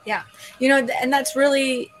 Yeah. And that's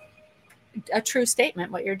really a true statement,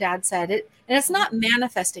 what your dad said. And it's not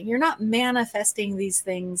manifesting. You're not manifesting these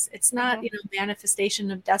things. It's not,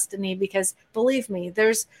 manifestation of destiny, because believe me,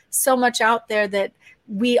 there's so much out there that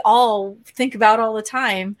we all think about all the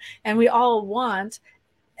time, and we all want,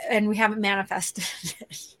 and we haven't manifested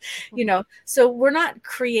it, so we're not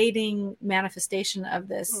creating manifestation of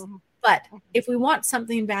this. But if we want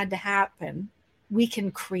something bad to happen, we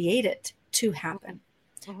can create it to happen.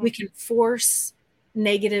 We can force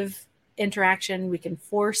negative interaction. We can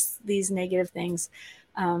force these negative things,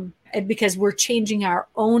 because we're changing our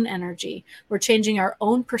own energy. We're changing our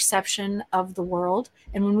own perception of the world.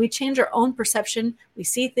 And when we change our own perception, we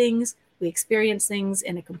see things, we experience things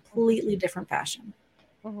in a completely different fashion.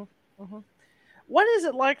 What is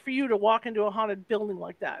it like for you to walk into a haunted building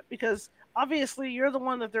like that? Because obviously you're the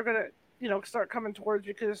one that they're going to start coming towards,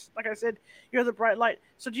 because like I said, you're the bright light.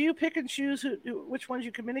 So do you pick and choose which ones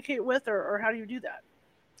you communicate with, or how do you do that?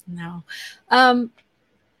 No.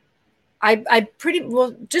 I pretty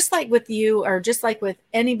well, just like with you, or just like with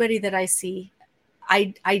anybody that I see,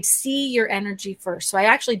 I see your energy first. So I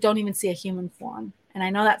actually don't even see a human form. And I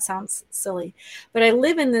know that sounds silly, but I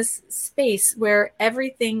live in this space where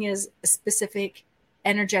everything is a specific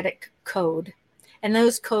energetic code. And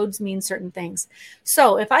those codes mean certain things.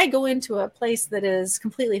 So if I go into a place that is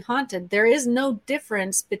completely haunted, there is no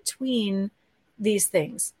difference between these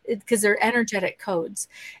things, because they're energetic codes.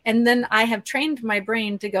 And then I have trained my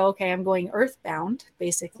brain to go, okay, I'm going earthbound,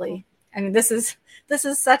 basically. I mean, this is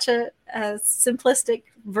such a simplistic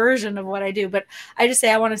version of what I do, but I just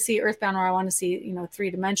say I want to see earthbound, or I want to see,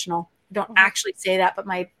 three-dimensional. I don't actually say that, but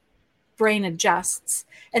my brain adjusts.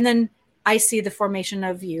 And then I see the formation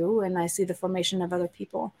of you, and I see the formation of other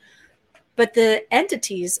people. But the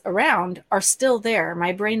entities around are still there.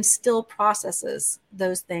 My brain still processes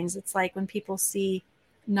those things. It's like when people see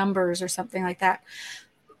numbers or something like that.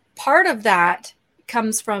 Part of that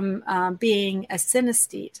comes from being a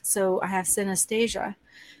synesthete. So I have synesthesia,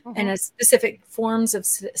 and a specific forms of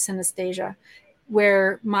synesthesia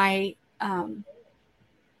where my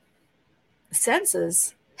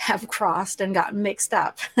senses have crossed and gotten mixed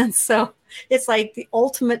up. And so it's like the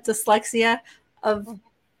ultimate dyslexia of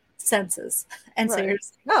senses. And so you're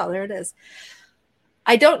just like, oh, there it is.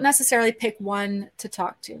 I don't necessarily pick one to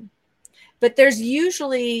talk to, but there's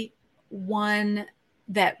usually one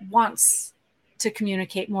that wants to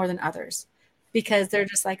communicate more than others, because they're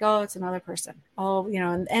just like, oh, it's another person. Oh,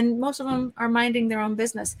 and most of them are minding their own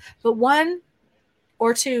business. But one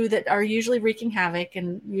or two that are usually wreaking havoc,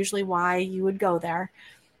 and usually why you would go there,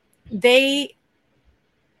 they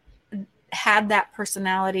had that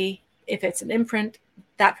personality. If it's an imprint,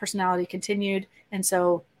 that personality continued. And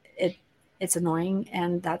so it's annoying.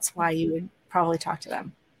 And that's why you would probably talk to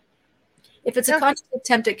them. If it's a conscious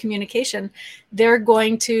attempt at communication, they're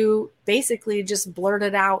going to basically just blurt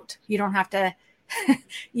it out. You don't have to,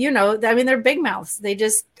 they're big mouths. They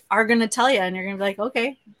just are going to tell you, and you're going to be like,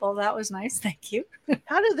 okay, well, that was nice. Thank you.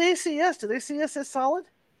 How do they see us? Do they see us as solid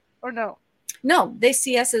or no? No, they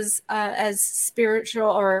see us as spiritual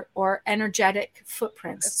or energetic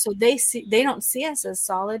footprints. So they don't see us as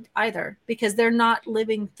solid either, because they're not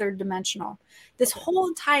living third dimensional. This whole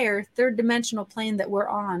entire third dimensional plane that we're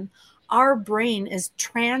on, our brain is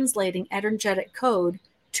translating energetic code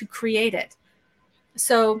to create it.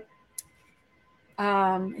 So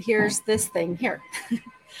here's this thing here.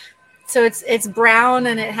 So it's brown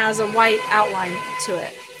and it has a white outline to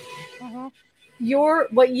it.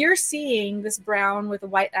 What you're seeing, this brown with a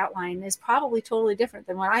white outline, is probably totally different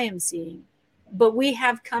than what I am seeing. But we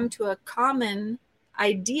have come to a common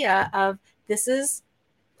idea of this is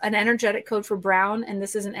an energetic code for brown, and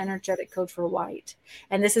this is an energetic code for white,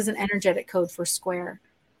 and this is an energetic code for square.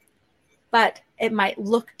 But it might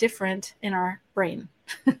look different in our brain.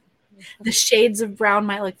 The shades of brown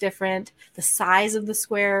might look different. The size of the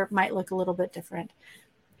square might look a little bit different,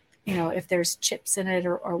 if there's chips in it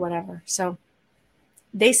or whatever. So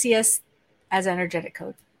they see us as energetic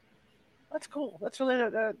code. That's cool. That's really,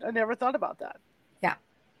 I never thought about that. Yeah.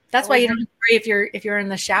 That's why you don't worry if you're in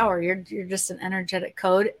the shower, you're just an energetic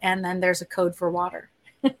code, and then there's a code for water.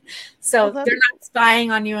 So they're not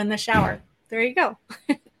spying on you in the shower. There you go.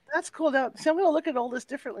 That's cool. Now, see, I'm going to look at all this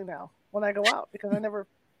differently now when I go out, because it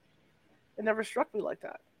never struck me like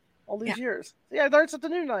that all these years. Yeah, I learned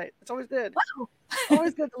something new tonight. It's always good. Wow.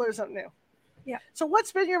 Always good to learn something new. Yeah. So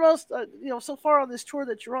what's been your most, so far on this tour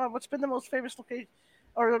that you're on, what's been the most famous location,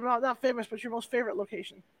 or not famous, but your most favorite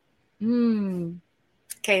location?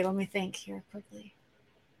 Okay, let me think here quickly.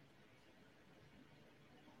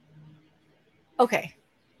 Okay.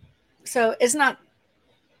 So it's not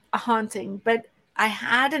a haunting, but I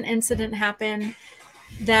had an incident happen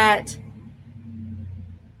that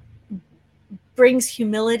brings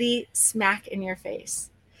humility smack in your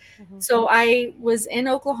face. So I was in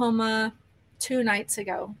Oklahoma 2 nights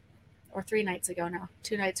ago, or 3 nights ago now,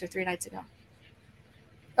 2 nights or 3 nights ago.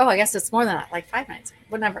 Oh, I guess it's more than that, like 5 nights,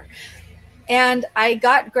 whatever. And I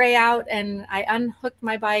got Gray out and I unhooked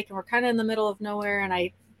my bike, and we're kind of in the middle of nowhere, and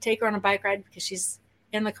I take her on a bike ride because she's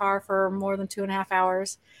in the car for more than 2.5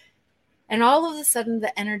 hours. And all of a sudden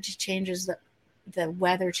the energy changes, the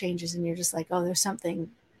weather changes, and you're just like, oh, there's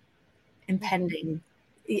something impending,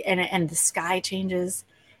 and the sky changes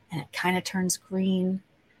and it kind of turns green.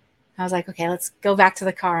 I was like, okay, let's go back to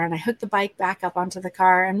the car. And I hooked the bike back up onto the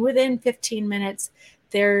car, and within 15 minutes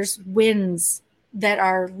there's winds that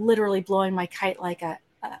are literally blowing my car like a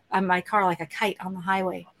kite on the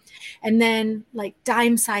highway. And then like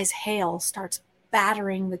dime-size hail starts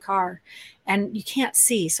battering the car, and you can't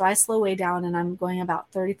see. So I slow way down, and I'm going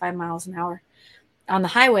about 35 miles an hour on the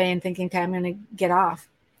highway and thinking, okay, I'm going to get off.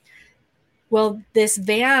 Well, this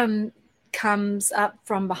van comes up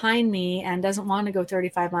from behind me and doesn't want to go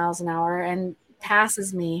 35 miles an hour and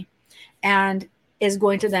passes me and is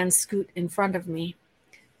going to then scoot in front of me.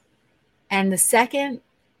 And the second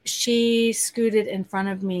she scooted in front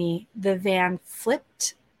of me, the van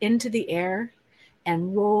flipped into the air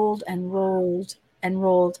and rolled and rolled and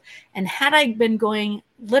rolled. And had I been going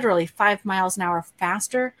literally 5 miles an hour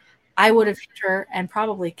faster, I would have hit her and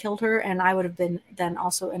probably killed her. And I would have been then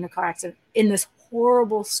also in a car accident in this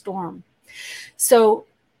horrible storm. So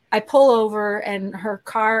I pull over, and her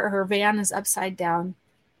van is upside down.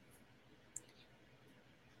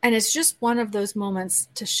 And it's just one of those moments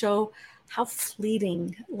to show how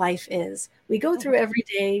fleeting life is. We go through every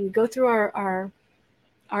day, we go through our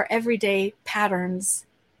everyday patterns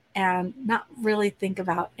and not really think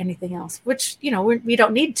about anything else, which, we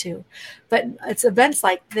don't need to. But it's events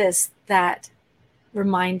like this that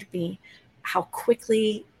remind me how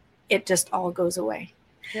quickly it just all goes away.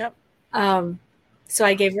 Yep. So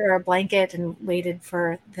I gave her a blanket and waited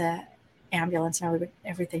for the ambulance and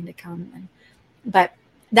everything to come. But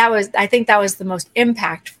I think that was the most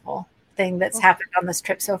impactful thing that's happened on this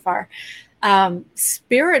trip so far.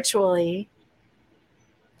 Spiritually,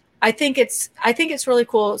 I think it's really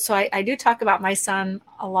cool. So I do talk about my son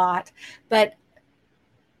a lot, but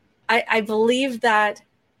I believe that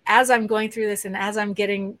as I'm going through this and as I'm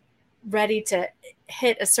getting ready to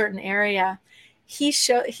hit a certain area,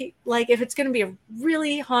 like if it's going to be a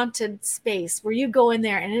really haunted space where you go in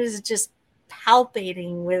there and it is just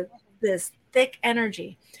palpating with this thick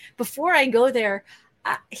energy, before I go there,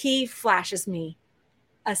 he flashes me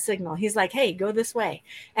a signal. He's like, hey, go this way.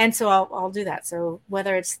 And so I'll do that. So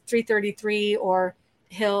whether it's 333 or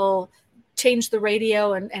he'll change the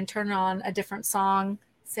radio and turn on a different song,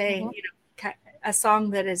 saying, a song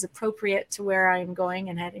that is appropriate to where I'm going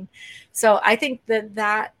and heading. So I think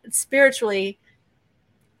that spiritually,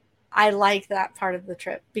 I like that part of the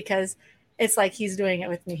trip, because it's like he's doing it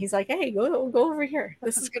with me. He's like, hey, go over here.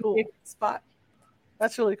 This is going to be a good spot.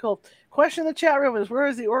 That's really cool. Question in the chat room is, where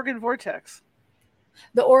is the Oregon Vortex?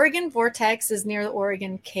 The Oregon Vortex is near the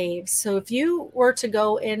Oregon Caves. So if you were to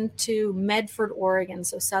go into Medford, Oregon,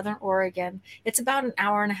 so Southern Oregon, it's about an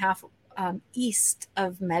hour and a half east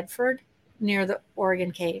of Medford, near the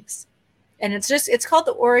Oregon Caves. And it's called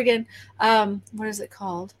the Oregon, what is it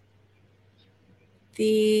called?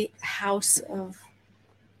 The House of,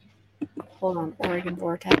 hold on, Oregon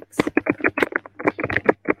Vortex.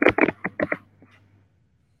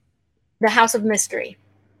 The House of Mystery.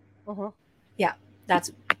 Uh-huh. Yeah,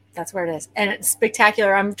 that's where it is. And it's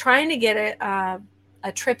spectacular. I'm trying to get a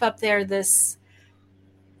trip up there this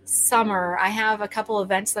summer. I have a couple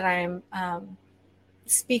events that I'm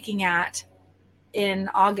speaking at in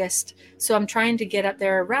August. So I'm trying to get up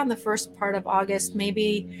there around the first part of August,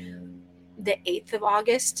 maybe the 8th of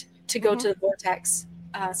August, to go to the Vortex.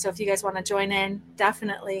 So if you guys want to join in,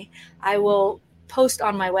 definitely. I will post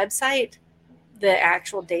on my website the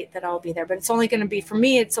actual date that I'll be there. But it's only going to be, for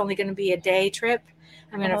me, it's only going to be a day trip.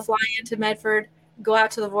 I'm going to fly into Medford, go out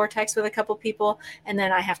to the Vortex with a couple people, and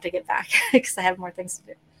then I have to get back because I have more things to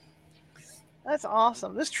do. That's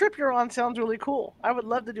awesome. This trip you're on sounds really cool. I would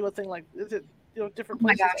love to do a thing like this, different places. Oh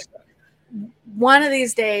my gosh. Like that. One of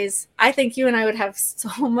these days, I think you and I would have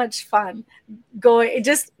so much fun going,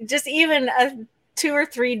 just even a 2 or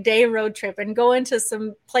 3 day road trip and go into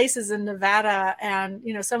some places in Nevada and,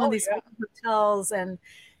 some of these hotels and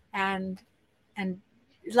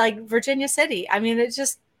like Virginia City. I mean, it's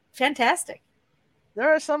just fantastic.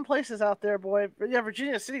 There are some places out there, boy. Yeah,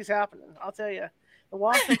 Virginia City's happening. I'll tell you. The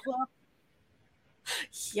Wassail Club.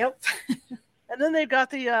 Yep. And then they've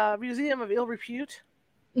got the Museum of Ill Repute.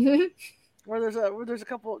 Mm-hmm. Where there's a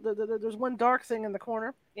couple, there's one dark thing in the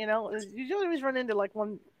corner. You always run into like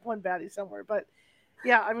one baddie somewhere. But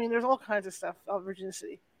yeah, I mean, there's all kinds of stuff out of Virginia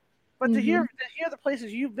City. But to hear the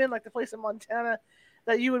places you've been, like the place in Montana,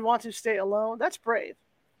 that you would want to stay alone, that's brave.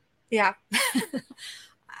 Yeah.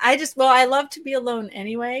 I love to be alone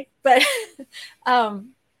anyway, but I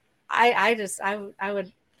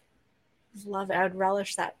would love it. I would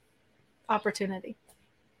relish that opportunity.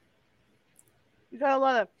 You got a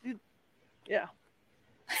lot of, yeah.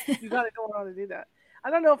 You got it going on to do that. I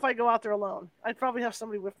don't know if I'd go out there alone. I'd probably have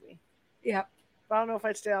somebody with me. Yeah. But I don't know if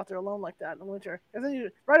I'd stay out there alone like that in the winter. And then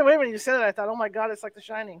right away when you said it, I thought, oh my God, it's like The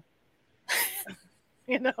Shining.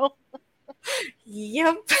 Yep.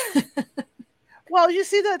 Well, you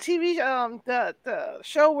see that TV, the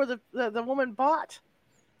show where the woman bought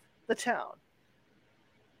the town.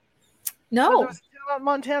 No. There was a town out in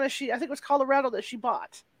Montana. I think it was Colorado that she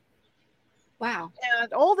bought. Wow.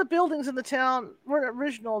 And all the buildings in the town weren't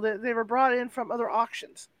original. They were brought in from other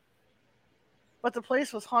auctions. But the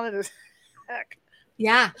place was haunted as heck.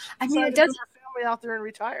 Yeah. I mean, it does. Family out there and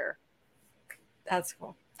retire. That's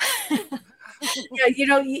cool. Yeah, you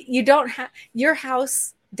don't have, your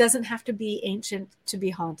house doesn't have to be ancient to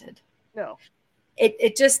be haunted. No.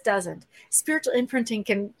 It just doesn't. Spiritual imprinting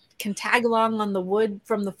can tag along on the wood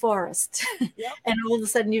from the forest. Yep. And all of a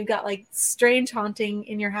sudden you've got like strange haunting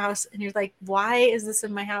in your house and you're like, why is this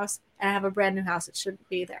in my house? And I have a brand new house. It shouldn't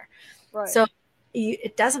be there. Right. So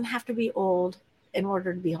it doesn't have to be old in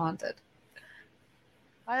order to be haunted.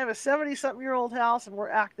 I have a 70-something-year-old house and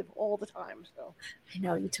we're active all the time. So I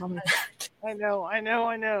know, you tell me that. I know.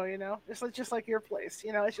 It's just like your place.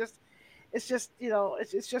 It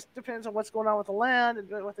just depends on what's going on with the land and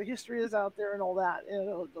what the history is out there and all that. It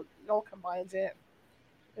all combines in.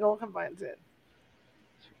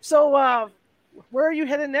 So, where are you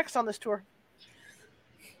headed next on this tour?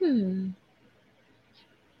 From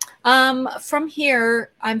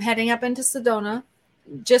here, I'm heading up into Sedona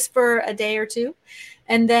just for a day or two,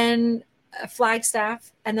 and then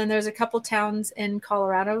Flagstaff, and then there's a couple towns in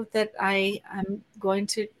Colorado that I'm going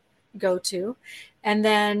to go to, and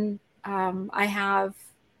then I have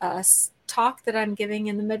a talk that I'm giving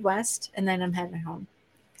in the Midwest, and then I'm heading home.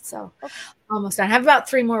 So almost done. I have about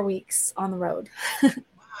 3 more weeks on the road.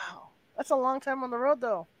 Wow. That's a long time on the road,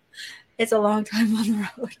 though. It's a long time on the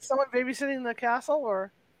road. Someone babysitting the castle,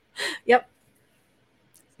 or? Yep.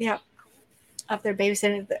 Up there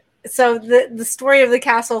babysitting. So the story of the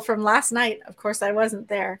castle from last night, of course, I wasn't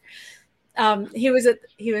there. He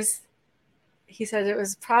said it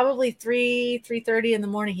was probably 3:30 in the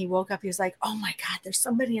morning. He woke up. He was like, oh my God, there's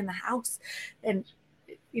somebody in the house. And,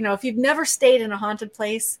 if you've never stayed in a haunted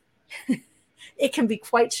place, it can be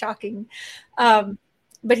quite shocking.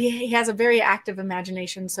 But he has a very active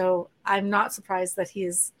imagination. So I'm not surprised that he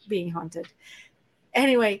is being haunted.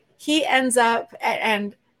 Anyway, he ends up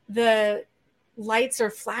and the lights are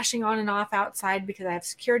flashing on and off outside because I have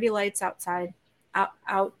security lights outside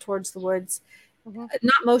out towards the woods.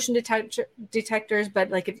 not motion detectors, but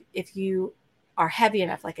like if you are heavy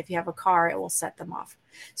enough, like if you have a car, it will set them off.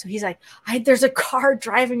 So he's like, there's a car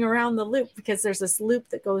driving around the loop, because there's this loop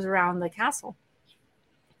that goes around the castle.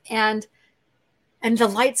 And the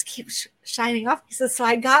lights keep shining off. He says, so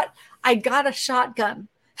I got a shotgun.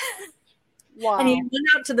 Wow. And he went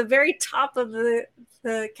out to the very top of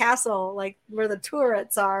the castle, like where the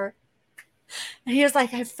turrets are. And he was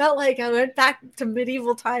like, I felt like I went back to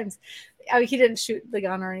medieval times. I mean, he didn't shoot the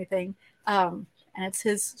gun or anything. And it's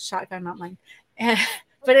his shotgun, not mine.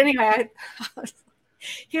 But anyway,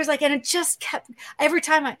 he was like, and it just kept, every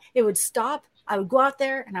time it would stop, I would go out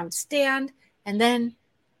there and I would stand, and then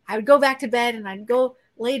I would go back to bed and I'd go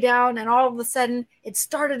lay down, and all of a sudden it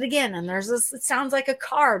started again. And there's this, it sounds like a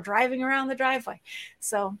car driving around the driveway.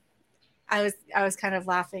 So I was kind of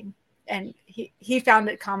laughing, and he found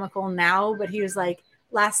it comical now, but he was like,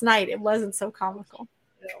 last night it wasn't so comical.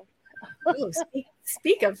 Ooh,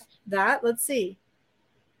 speak of that, let's see.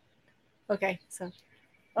 Okay, so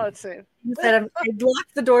let's see. I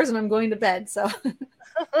locked the doors and I'm going to bed. So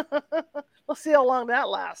we'll see how long that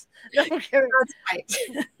lasts. No, I'm kidding. That's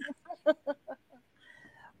right.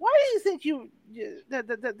 Why do you think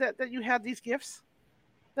that you had these gifts?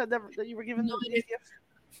 That you were given these gifts?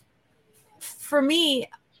 For me,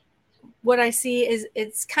 what I see is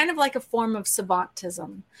it's kind of like a form of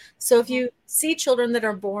savantism. So if you see children that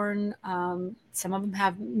are born, some of them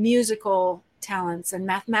have musical talents and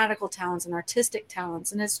mathematical talents and artistic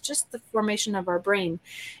talents, and it's just the formation of our brain.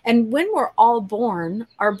 And when we're all born,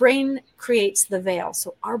 our brain creates the veil.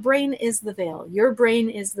 So our brain is the veil. Your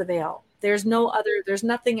brain is the veil. There's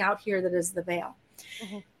nothing out here that is the veil.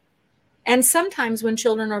 Mm-hmm. And sometimes when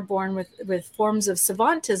children are born with forms of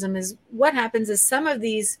savantism, is what happens is some of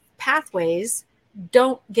these pathways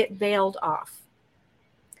don't get veiled off.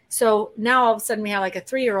 So now all of a sudden we have like a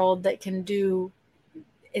 3-year-old that can do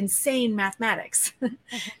insane mathematics. And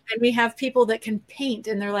we have people that can paint,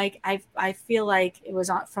 and they're like, I feel like it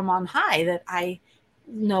was from on high that I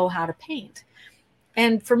know how to paint.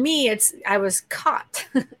 And for me, I was caught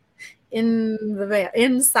in the veil,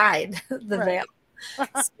 inside the veil.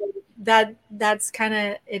 So that's kind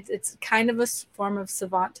of it's kind of a form of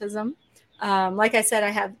savantism. Like I said, I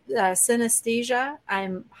have synesthesia.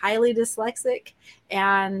 I'm highly dyslexic,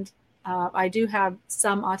 and I do have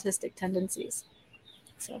some autistic tendencies.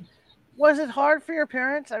 So, was it hard for your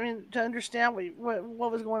parents? I mean, to understand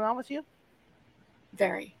what was going on with you?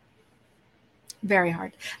 Very, very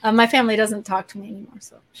hard. My family doesn't talk to me anymore,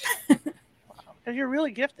 so. Because you're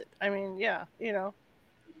really gifted. I mean, yeah, you know.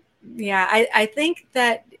 Yeah, I think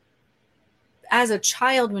that as a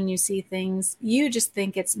child, when you see things, you just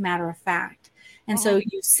think it's matter of fact. And so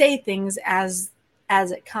you say things as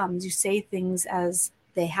it comes. You say things as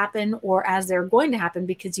they happen or as they're going to happen,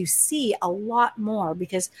 because you see a lot more.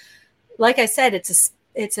 Because like I said,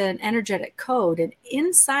 it's an energetic code. And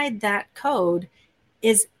inside that code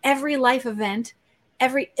is every life event,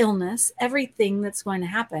 every illness, everything that's going to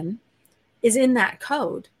happen is in that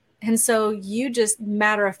code. And so you just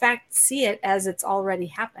matter of fact see it as it's already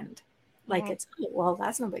happened. Like it's, well,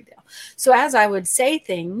 that's no big deal. So as I would say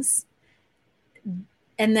things,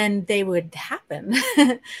 and then they would happen.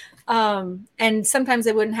 And sometimes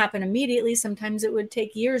they wouldn't happen immediately. Sometimes it would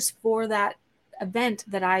take years for that event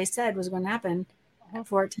that I said was going to happen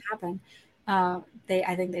for it to happen.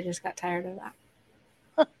 I think they just got tired of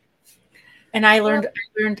that. And I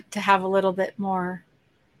learned to have a little bit more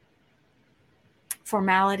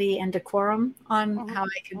formality and decorum on how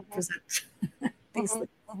I can present these things.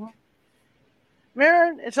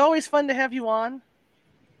 Maren, it's always fun to have you on.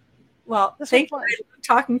 Well, thank you for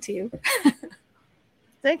talking to you.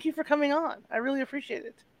 Thank you for coming on. I really appreciate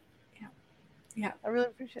it. Yeah. I really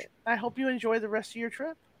appreciate it. I hope you enjoy the rest of your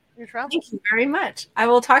trip, your travel. Thank you very much. I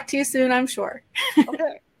will talk to you soon, I'm sure.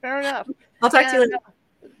 Okay, fair enough. I'll talk to you later.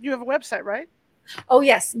 You have a website, right? Oh,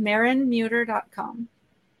 yes, MarenMuter.com.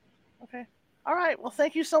 Okay. All right. Well,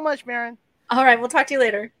 thank you so much, Maren. All right. We'll talk to you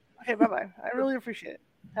later. Okay, bye-bye. I really appreciate it.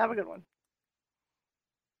 Have a good one.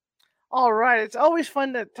 All right. It's always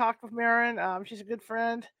fun to talk with Maren. She's a good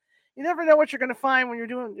friend. You never know what you're going to find when you're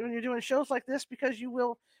doing shows like this, because you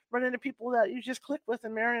will run into people that you just click with,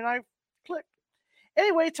 and Maren and I click.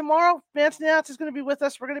 Anyway, tomorrow, Vance Nance is going to be with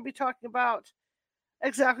us. We're going to be talking about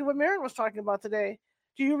exactly what Maren was talking about today.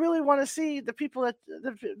 Do you really want to see the people that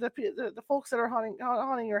the folks that are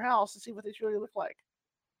haunting your house and see what they really look like?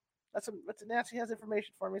 That's Nancy has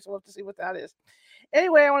information for me, so we'll have to see what that is.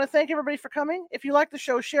 Anyway, I want to thank everybody for coming. If you like the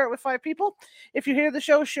show, share it with 5 people. If you hear the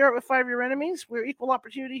show, share it with 5 of your enemies. We're equal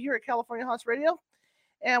opportunity here at California Haunts Radio,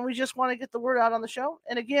 and we just want to get the word out on the show.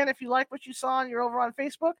 And again, if you like what you saw and you're over on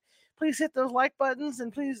Facebook, Please hit those like buttons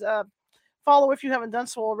and please follow if you haven't done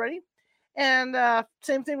so already. And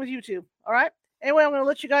same thing with YouTube. All right. Anyway, I'm going to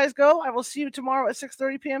let you guys go. I will see you tomorrow at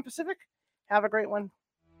 6:30 p.m. Pacific. Have a great one.